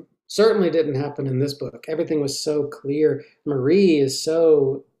often. Certainly didn't happen in this book. Everything was so clear. Marie is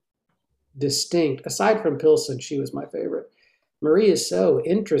so distinct. Aside from Pilsen, she was my favorite. Marie is so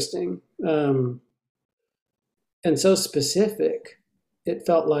interesting, and so specific. It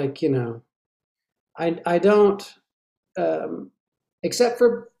felt like, I don't, except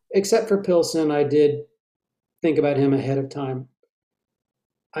for Pilsen, I did think about him ahead of time.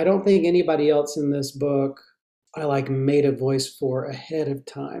 I don't think anybody else in this book I like made a voice for ahead of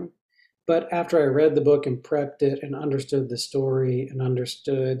time. But after I read the book and prepped it and understood the story and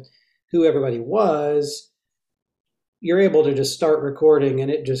understood who everybody was, you're able to just start recording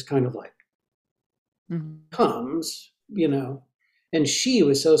and it just kind of like comes, And she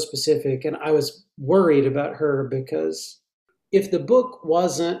was so specific, and I was worried about her because if the book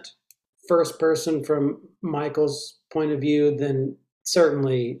wasn't first person from Michael's point of view, then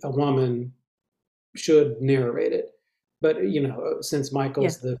certainly a woman should narrate it. But, since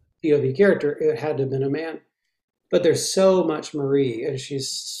Michael's the POV character, it had to have been a man. But there's so much Marie, and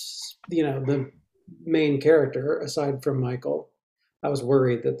she's, the main character aside from Michael. I was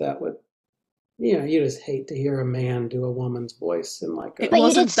worried that would, you just hate to hear a man do a woman's voice in like. But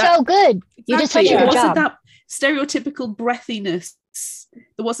you did so good. You did such a good job. It wasn't that stereotypical breathiness.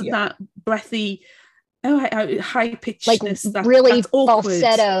 There wasn't that breathy, high pitchedness. Like really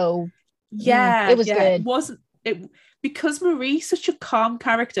falsetto. Yeah, it was good. It wasn't it. Because Marie's such a calm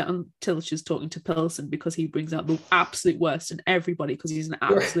character until she's talking to Pilsen, because he brings out the absolute worst in everybody, because he's an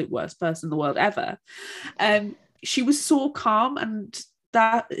absolute worst person in the world ever. She was so calm, and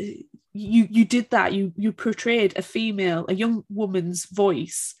that you did that. You portrayed a young woman's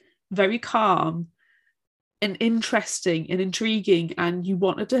voice, very calm and interesting and intriguing, and you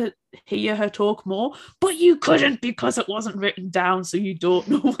wanted to hear her talk more, but you couldn't because it wasn't written down, so you don't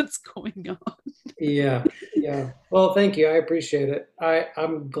know what's going on. Yeah. Well, thank you. I appreciate it.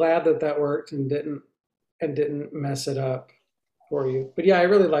 I'm glad that worked and didn't mess it up for you. But yeah, I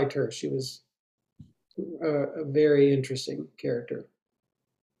really liked her. She was a very interesting character.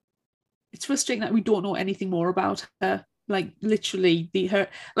 It's frustrating that we don't know anything more about her. Like literally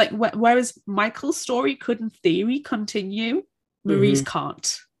whereas Michael's story could in theory continue, Marie's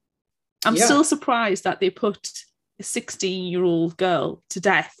can't. I'm still surprised that they put a 16-year-old girl to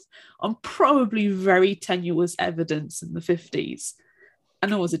death on probably very tenuous evidence in the 50s. I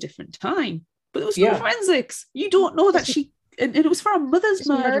know it was a different time, but there was no forensics. You don't know that and it was for a mother's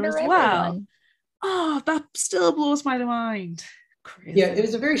murder as well. Everyone. Oh, that still blows my mind. Crazy. Yeah, it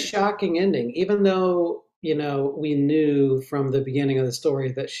was a very shocking ending, even though, we knew from the beginning of the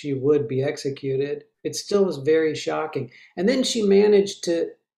story that she would be executed. It still was very shocking. And then she managed to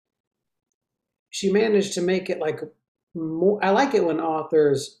make it like more. I like it when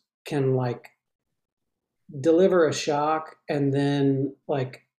authors can like deliver a shock and then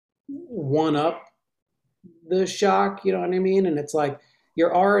like one up the shock, you know what I mean? And it's like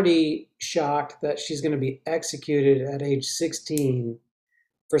you're already shocked that she's going to be executed at age 16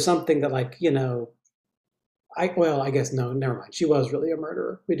 for something that like, I guess no, never mind. She was really a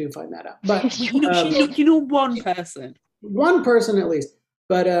murderer. We do find that out. But one person at least.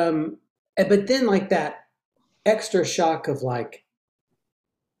 But then like that extra shock of like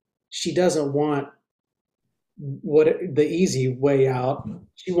she doesn't want the easy way out.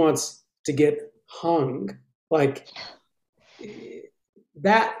 She wants to get hung. Like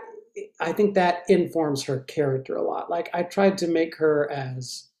that, I think that informs her character a lot. Like I tried to make her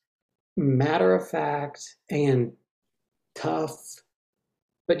as matter of fact and tough,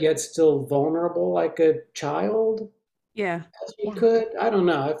 but yet still vulnerable, like a child. Yeah, as you could. I don't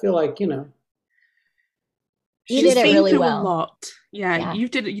know. I feel like you did it really well. A lot. Yeah, Yeah.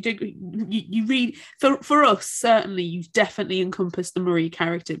 you read for us, certainly you've definitely encompassed the Marie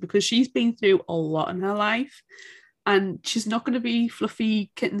character because she's been through a lot in her life, and she's not going to be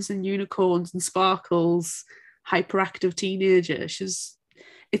fluffy kittens and unicorns and sparkles, hyperactive teenager.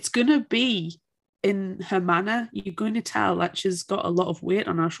 It's going to be in her manner. You're going to tell that she's got a lot of weight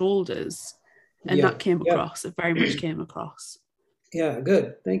on her shoulders, and that came across. It very much came across. Yeah,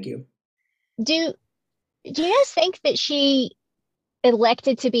 good. Thank you. Do you guys think that she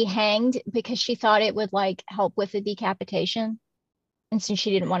elected to be hanged because she thought it would like help with the decapitation, and since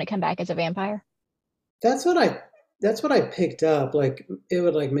she didn't want to come back as a vampire? That's what I picked up. Like it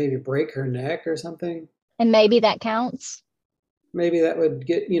would like maybe break her neck or something. And maybe that counts. Maybe that would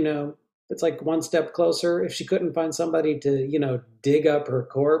get, it's like one step closer if she couldn't find somebody to, dig up her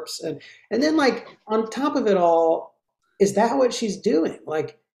corpse. And then like on top of it all, is that what she's doing?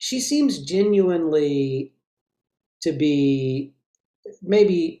 Like she seems genuinely to be,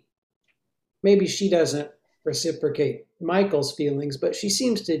 maybe she doesn't reciprocate Michael's feelings, but she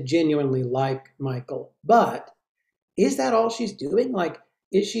seems to genuinely like Michael. But is that all she's doing? Like,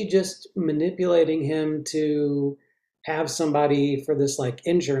 is she just manipulating him to have somebody for this like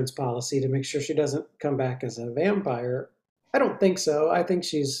insurance policy to make sure she doesn't come back as a vampire? I don't think so. I think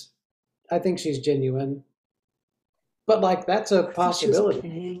she's genuine. But like that's a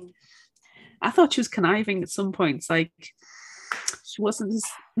possibility. I thought she was conniving at some points. Like she wasn't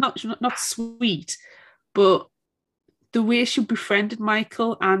not sweet, but the way she befriended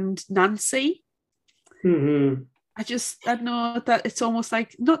Michael and Nancy. Mm-hmm. I don't know that it's almost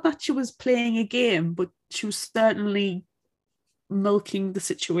like not that she was playing a game, but she was certainly milking the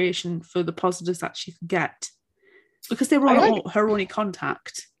situation for the positives that she could get because they were her only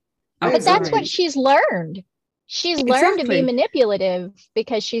contact. But that's what she's learned. She's learned to be manipulative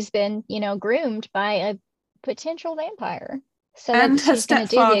because she's been, groomed by a potential vampire. So and her she's going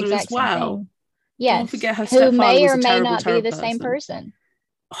to do the exact same thing. Yes, don't forget her stepfather who may or was a may terrible, not be the terrible same person.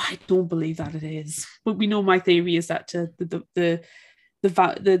 Oh, I don't believe that it is. But we know my theory is that the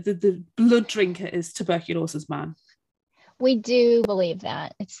blood drinker is tuberculosis man. We do believe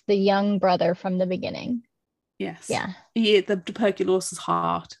that. It's the young brother from the beginning. Yes. Yeah. He ate the tuberculosis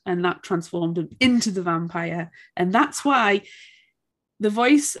heart and that transformed him into the vampire. And that's why the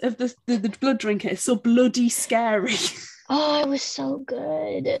voice of the blood drinker is so bloody scary. Oh, it was so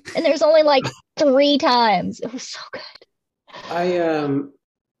good. And there's only like 3 times. It was so good.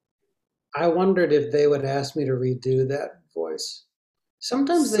 I wondered if they would ask me to redo that voice.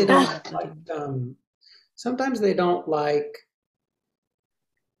 Sometimes they don't like. Sometimes they don't like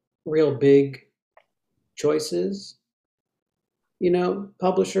real big choices.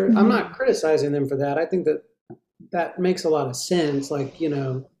 Publisher. Mm-hmm. I'm not criticizing them for that. I think that makes a lot of sense. Like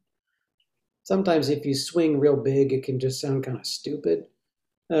sometimes if you swing real big, it can just sound kind of stupid.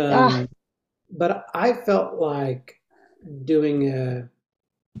 But I felt like doing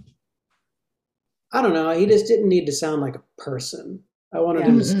I don't know. He just didn't need to sound like a person. I wanted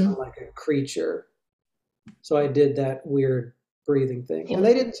him to sound like a creature. So I did that weird breathing thing. And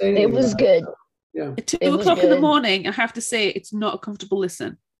they didn't say anything. It was good. Yeah. At 2 o'clock in the morning, I have to say it's not a comfortable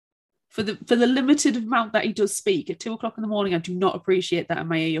listen. For the limited amount that he does speak, at 2 o'clock in the morning, I do not appreciate that in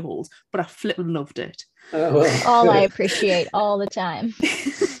my ear holes, but I flippin' loved it. All I appreciate all the time.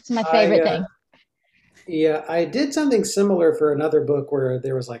 It's my favorite thing. Yeah, I did something similar for another book where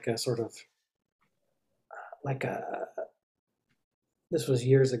there was like a sort of this was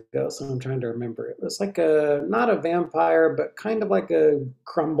years ago, so I'm trying to remember. It was like not a vampire, but kind of like a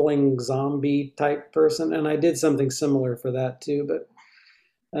crumbling zombie type person. And I did something similar for that too. But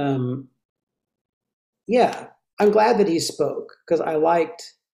yeah, I'm glad that he spoke because I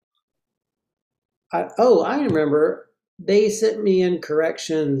remember they sent me in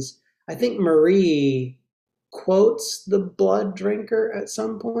corrections. I think Marie quotes the blood drinker at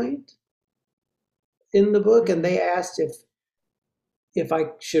some point in the book, and they asked if I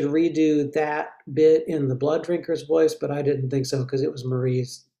should redo that bit in the blood drinker's voice, but I didn't think so because it was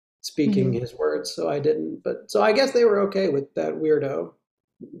Marie's speaking his words, so I didn't. But so I guess they were okay with that weirdo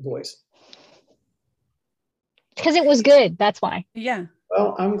voice because it was good. That's why. Yeah.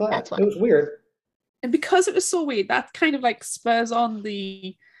 Well, I'm glad. That's why. It was weird, and because it was so weird, that kind of like spurs on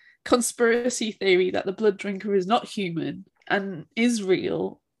the conspiracy theory that the blood drinker is not human and is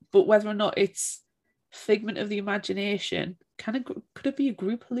real, but whether or not it's figment of the imagination. Could it be a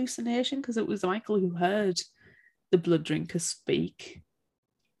group hallucination because it was Michael who heard the blood drinker speak?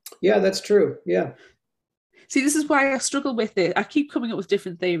 Yeah, that's true. Yeah. See, this is why I struggle with it. I keep coming up with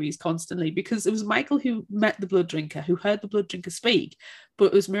different theories constantly because it was Michael who met the blood drinker, who heard the blood drinker speak, but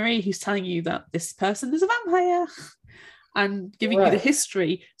it was Marie who's telling you that this person is a vampire. and giving you the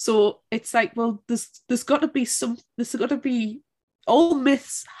history. So it's like, well, there's got to be all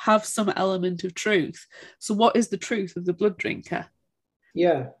myths have some element of truth. So what is the truth of the blood drinker?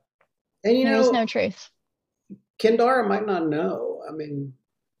 Yeah. And There is no truth. Kendara might not know. I mean,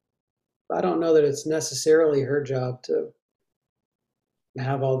 I don't know that it's necessarily her job to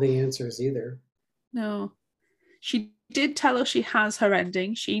have all the answers either. No. She did tell us she has her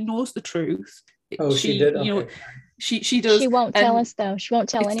ending. She knows the truth. Oh, she did? Okay. You know, she does. She won't tell us, though. She won't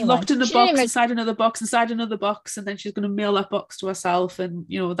tell anyone. Locked in a box, inside another box, inside another box, and then she's going to mail that box to herself, and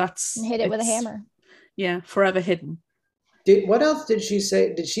that's... And hit it with a hammer. Yeah, forever hidden. What else did she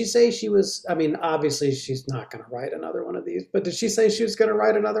say? Did she say she was... I mean, obviously she's not going to write another one of these, but did she say she was going to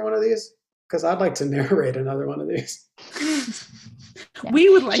write another one of these? Because I'd like to narrate another one of these. No. We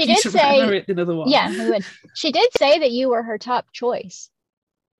would like you to narrate another one. Yeah, we would. She did say that you were her top choice.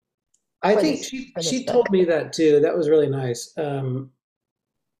 I think she told me that too. That was really nice.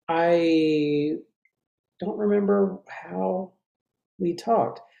 I don't remember how we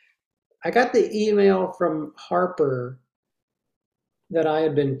talked. I got the email from Harper that I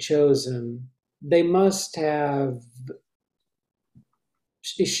had been chosen. They must have...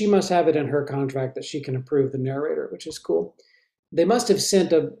 She must have it in her contract that she can approve the narrator, which is cool. They must have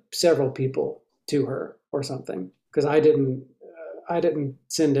sent several people to her or something, because I didn't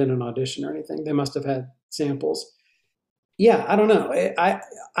send in an audition or anything. They must have had samples. Yeah, I don't know.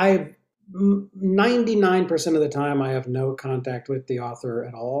 I 99% of the time I have no contact with the author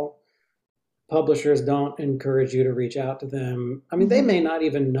at all. Publishers don't encourage you to reach out to them. I mean, they may not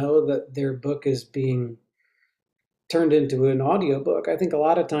even know that their book is being turned into an audiobook. I think a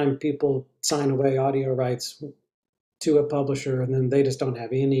lot of time people sign away audio rights to a publisher and then they just don't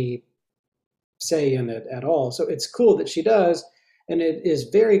have any say in it at all. So it's cool that she does. And it is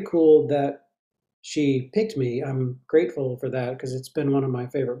very cool that she picked me. I'm grateful for that because it's been one of my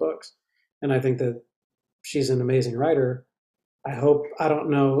favorite books. And I think that she's an amazing writer. I don't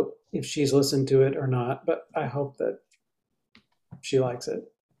know if she's listened to it or not, but I hope that she likes it.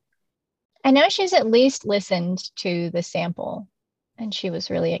 I know she's at least listened to the sample and she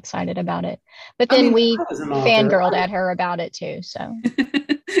was really excited about it. But then we fangirled at her about it too. So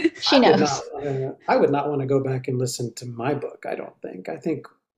she knows. I would not want to go back and listen to my book, I don't think. I think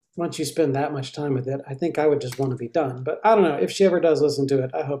once you spend that much time with it, I think I would just want to be done. But I don't know. If she ever does listen to it,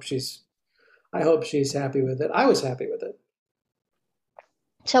 I hope she's happy with it. I was happy with it.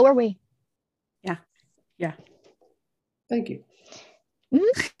 So were we. Yeah. Yeah. Thank you.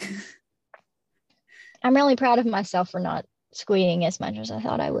 Mm-hmm. I'm really proud of myself for not squealing as much as I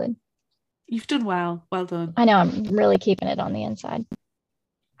thought I would. You've done well. Well done. I know. I'm really keeping it on the inside.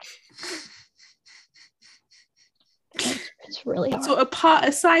 It's really hard. So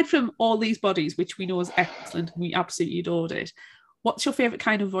aside from all these bodies, which we know is excellent, and we absolutely adored it, what's your favourite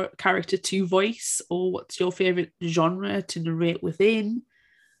kind of character to voice, or what's your favourite genre to narrate within?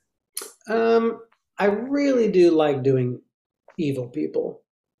 I really do like doing evil people.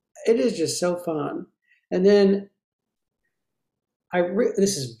 It is just so fun. And then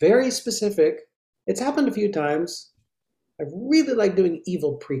this is very specific. It's happened a few times. I really like doing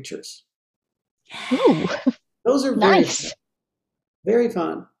evil preachers. Ooh, those are nice. Very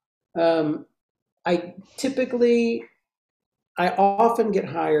fun. I often get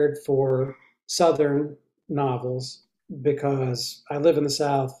hired for Southern novels because I live in the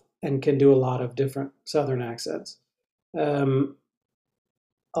South and can do a lot of different Southern accents. A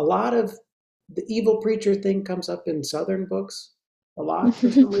lot of the evil preacher thing comes up in Southern books a lot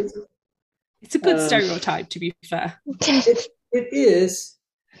for some reason. It's a good stereotype, to be fair. It is.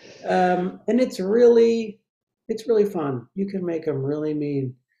 And it's really fun. You can make them really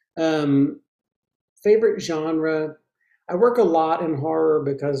mean. Favorite genre. I work a lot in horror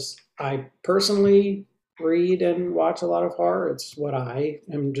because I personally read and watch a lot of horror. It's what I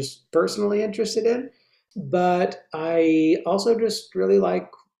am just personally interested in. But I also just really like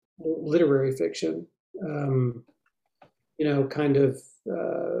literary fiction. Kind of, I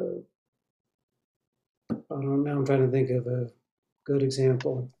don't know, I'm trying to think of a good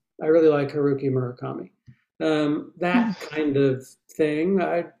example. I really like Haruki Murakami. That kind of thing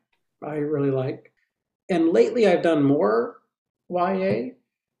I really like. And lately I've done more YA.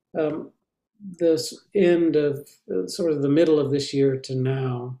 This end of sort of the middle of this year to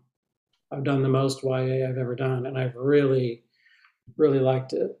now, I've done the most YA I've ever done, and I've really, really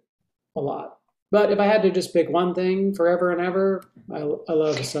liked it a lot. But if I had to just pick one thing forever and ever, I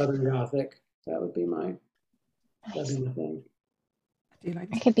love Southern Gothic. That would be my thing.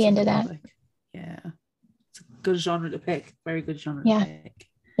 I could be into that. Yeah. It's a good genre to pick. Very good genre to pick.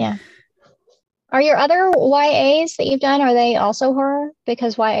 Yeah. Are your other YAs that you've done, are they also horror?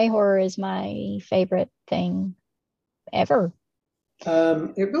 Because YA horror is my favorite thing ever.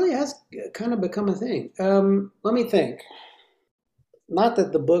 It really has kind of become a thing. Let me think. Not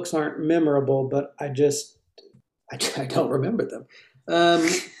that the books aren't memorable, but I don't remember them.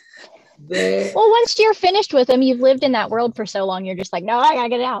 They, Well, once you're finished with them, you've lived in that world for so long, you're just like, no, I gotta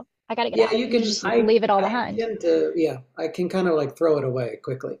get it out. I gotta get yeah, out. you You can. just leave it all I behind. tend to. Yeah, I can kind of like throw it away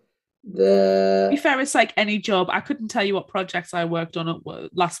quickly. To be The fair, it's like any job. I couldn't tell you what projects I worked on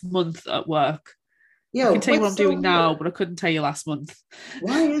last month at work. I yeah, can tell you what what's I'm so doing now, weird? but I couldn't tell you last month.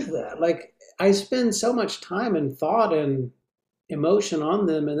 Why is that? Like, I spend so much time and thought and emotion on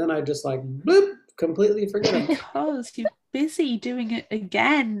them, and then I just like bloop, completely forget them. Because you're busy doing it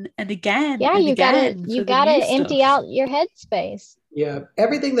again and again Yeah, and you gotta again you for the gotta new empty stuff. out your headspace. Yeah,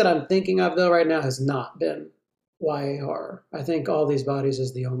 everything that I'm thinking of though right now has not been YA horror. I think All These Bodies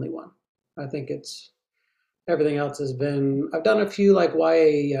is the only one. I think it's everything else has been. I've done a few like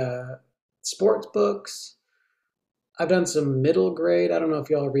YA sports books. I've done some middle grade. I don't know if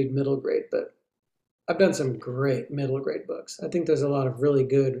y'all read middle grade, but I've done some great middle grade books. I think there's a lot of really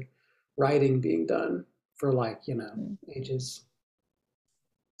good writing being done for like, ages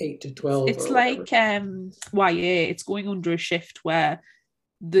 8 to 12 It's or whatever. like YA, it's going under a shift where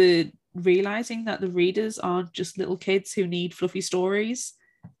the realizing that the readers aren't just little kids who need fluffy stories.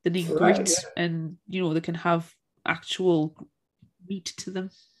 They need Right. grit and they can have actual meat to them.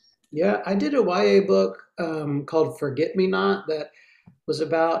 Yeah, I did a YA book called Forget Me Not that was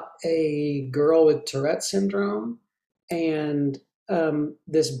about a girl with Tourette syndrome and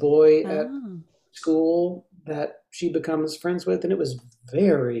this boy at Ah. school that she becomes friends with, and it was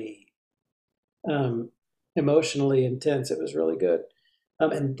very um, emotionally intense. It was really good.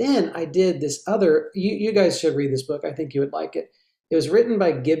 And then I did this other. You guys should read this book. I think you would like it. It was written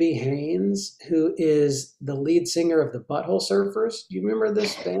by Gibby Haynes, who is the lead singer of the Butthole Surfers. Do you remember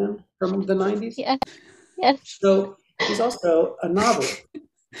this band from the 90s? Yeah. Yes. So he's also a novelist.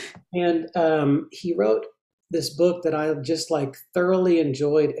 And he wrote this book that I just like thoroughly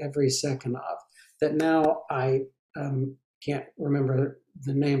enjoyed every second of. That now I can't remember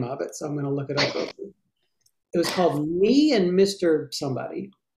the name of it, so I'm going to look it up real quick. It was called Me and Mr.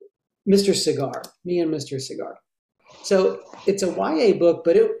 Somebody, Mr. Cigar, Me and Mr. Cigar. So it's a YA book,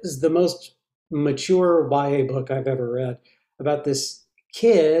 but it was the most mature YA book I've ever read about this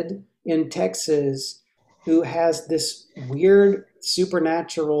kid in Texas who has this weird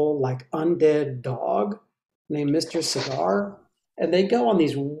supernatural, like undead dog named Mr. Cigar. And they go on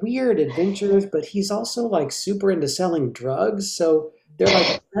these weird adventures, but he's also like super into selling drugs. So they're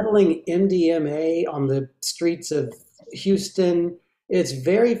like peddling MDMA on the streets of Houston. It's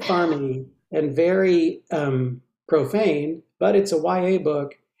very funny and very profane, but it's a YA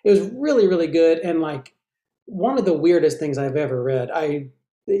book. It was really, really good and like one of the weirdest things I've ever read.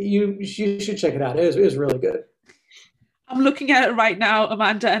 You should check it out. It was really good. I'm looking at it right now,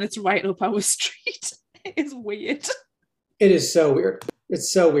 Amanda, and it's right up our street. It is weird. It is so weird.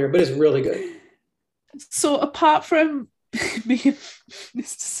 It's so weird, but it's really good. So apart from me and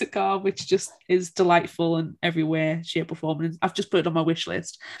Mr. Cigar, which just is delightful in every way, shape, or form, and I've just put it on my wish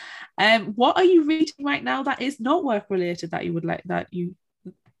list. What are you reading right now that is not work related that you would like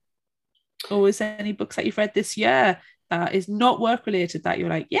or is there any books that you've read this year that is not work related that you're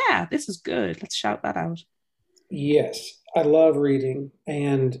like, yeah, this is good. Let's shout that out. Yes, I love reading,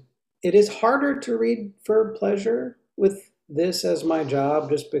 and it is harder to read for pleasure with this as my job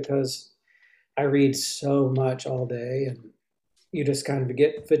just because I read so much all day and you just kind of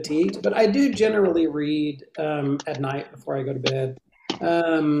get fatigued. But I do generally read at night before I go to bed.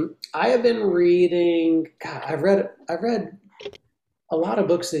 I have been reading. God, I've read a lot of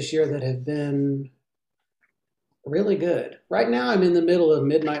books this year that have been really good. Right now, I'm in the middle of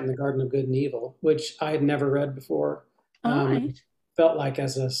Midnight in the Garden of Good and Evil, which I had never read before. All right. Felt like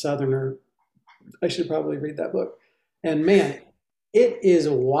as a Southerner, I should probably read that book. And man, it is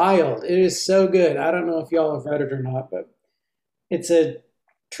wild. It is so good. I don't know if y'all have read it or not, but it's a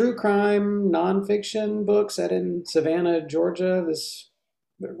true crime nonfiction book set in Savannah, Georgia. This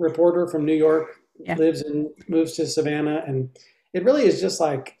reporter from New York Yeah. lives and moves to Savannah, and it really is just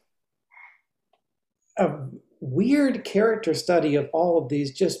like a weird character study of all of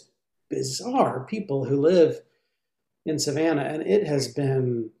these just bizarre people who live in Savannah, and it has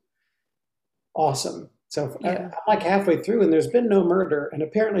been awesome. So Yeah. I'm like halfway through, and there's been no murder, and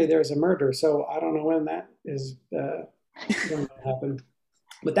apparently there's a murder. So I don't know when that is going to happen.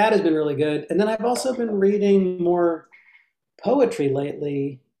 But that has been really good. And then I've also been reading more poetry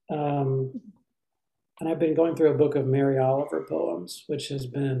lately, and I've been going through a book of Mary Oliver poems, which has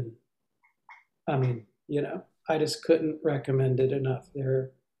been I mean, I just couldn't recommend it enough.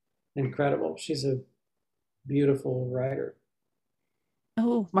 They're incredible. She's a beautiful writer.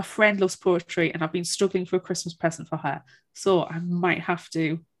 Oh, my friend loves poetry, and I've been struggling for a Christmas present for her. So I might have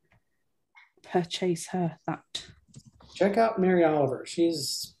to purchase her that. Check out Mary Oliver.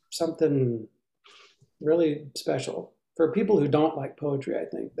 She's something really special. For people who don't like poetry, I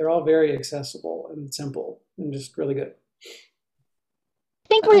think. They're all very accessible and simple and just really good. I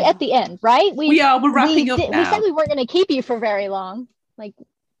think we're at the end, right? We are. We're wrapping up now. We said we weren't going to keep you for very long. Like,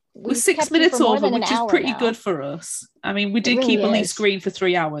 we're 6 minutes over, which is pretty good for us. I mean, we did really keep Elise Green for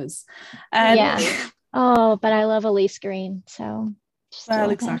 3 hours. Yeah. Oh, but I love Elise Green. So. Well,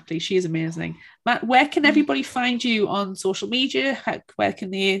 exactly. She is amazing. Matt, where can everybody find you on social media? Where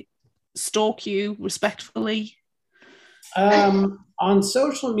can they stalk you respectfully? On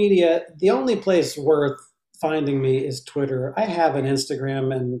social media, the only place worth finding me is Twitter. I have an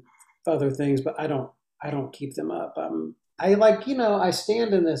Instagram and other things, but I don't keep them up. I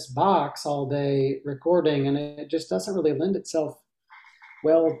stand in this box all day recording, and it just doesn't really lend itself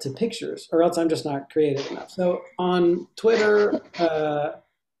well to pictures, or else I'm just not creative enough. So on Twitter,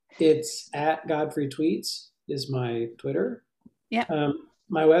 it's at Godfrey Tweets is my Twitter. Yeah.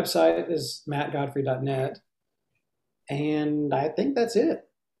 My website is mattgodfrey.net. And I think that's it.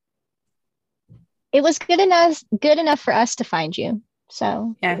 It was good enough for us to find you.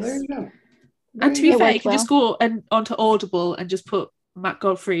 So yes. Well, there you go. And to be fair, you can just go onto Audible and just put Matt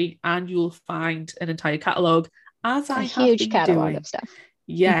Godfrey, and you'll find an entire catalogue. As I have huge been catalogue doing. Of stuff.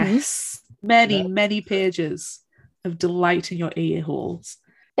 Yes, many pages of delight in your ear holes.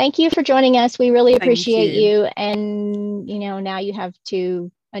 Thank you for joining us. We really appreciate you. And now you have 2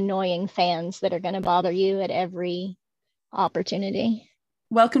 annoying fans that are going to bother you at every opportunity.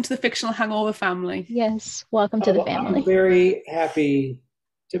 Welcome to the Fictional Hangover family. Yes, welcome to the family. I'm very happy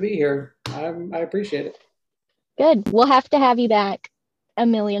to be here. I appreciate it. Good. We'll have to have you back a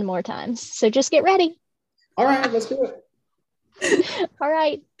million more times. So just get ready. All right, let's do it. All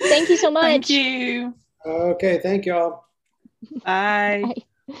right. Thank you so much. Thank you. Okay, thank you all. Bye.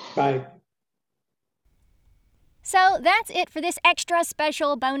 Bye. So that's it for this extra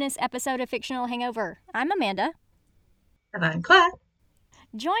special bonus episode of Fictional Hangover. I'm Amanda. And I'm Claire.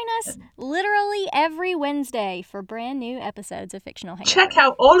 Join us literally every Wednesday for brand new episodes of Fictional Hangover. Check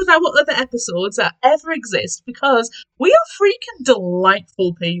out all of our other episodes that ever exist, because we are freaking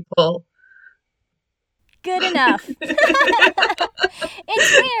delightful people. Good enough. It's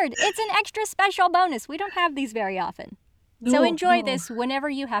weird. It's an extra special bonus. We don't have these very often. So enjoy this whenever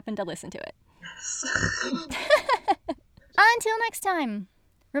you happen to listen to it. Until next time,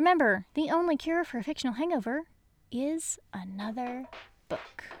 remember, the only cure for a fictional hangover is another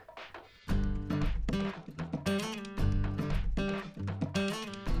book.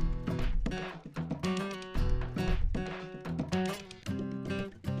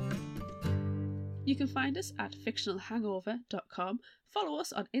 You can find us at fictionalhangover.com, follow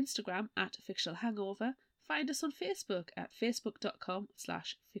us on Instagram at fictionalhangover, find us on Facebook at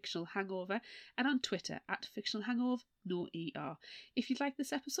facebook.com/fictionalhangover, and on Twitter at fictionalhangover, no ER. If you'd like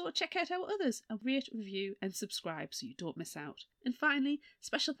this episode, check out our others and rate, review and subscribe so you don't miss out. And finally,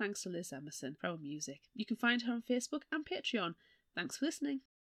 special thanks to Liz Emerson for our music. You can find her on Facebook and Patreon. Thanks for listening.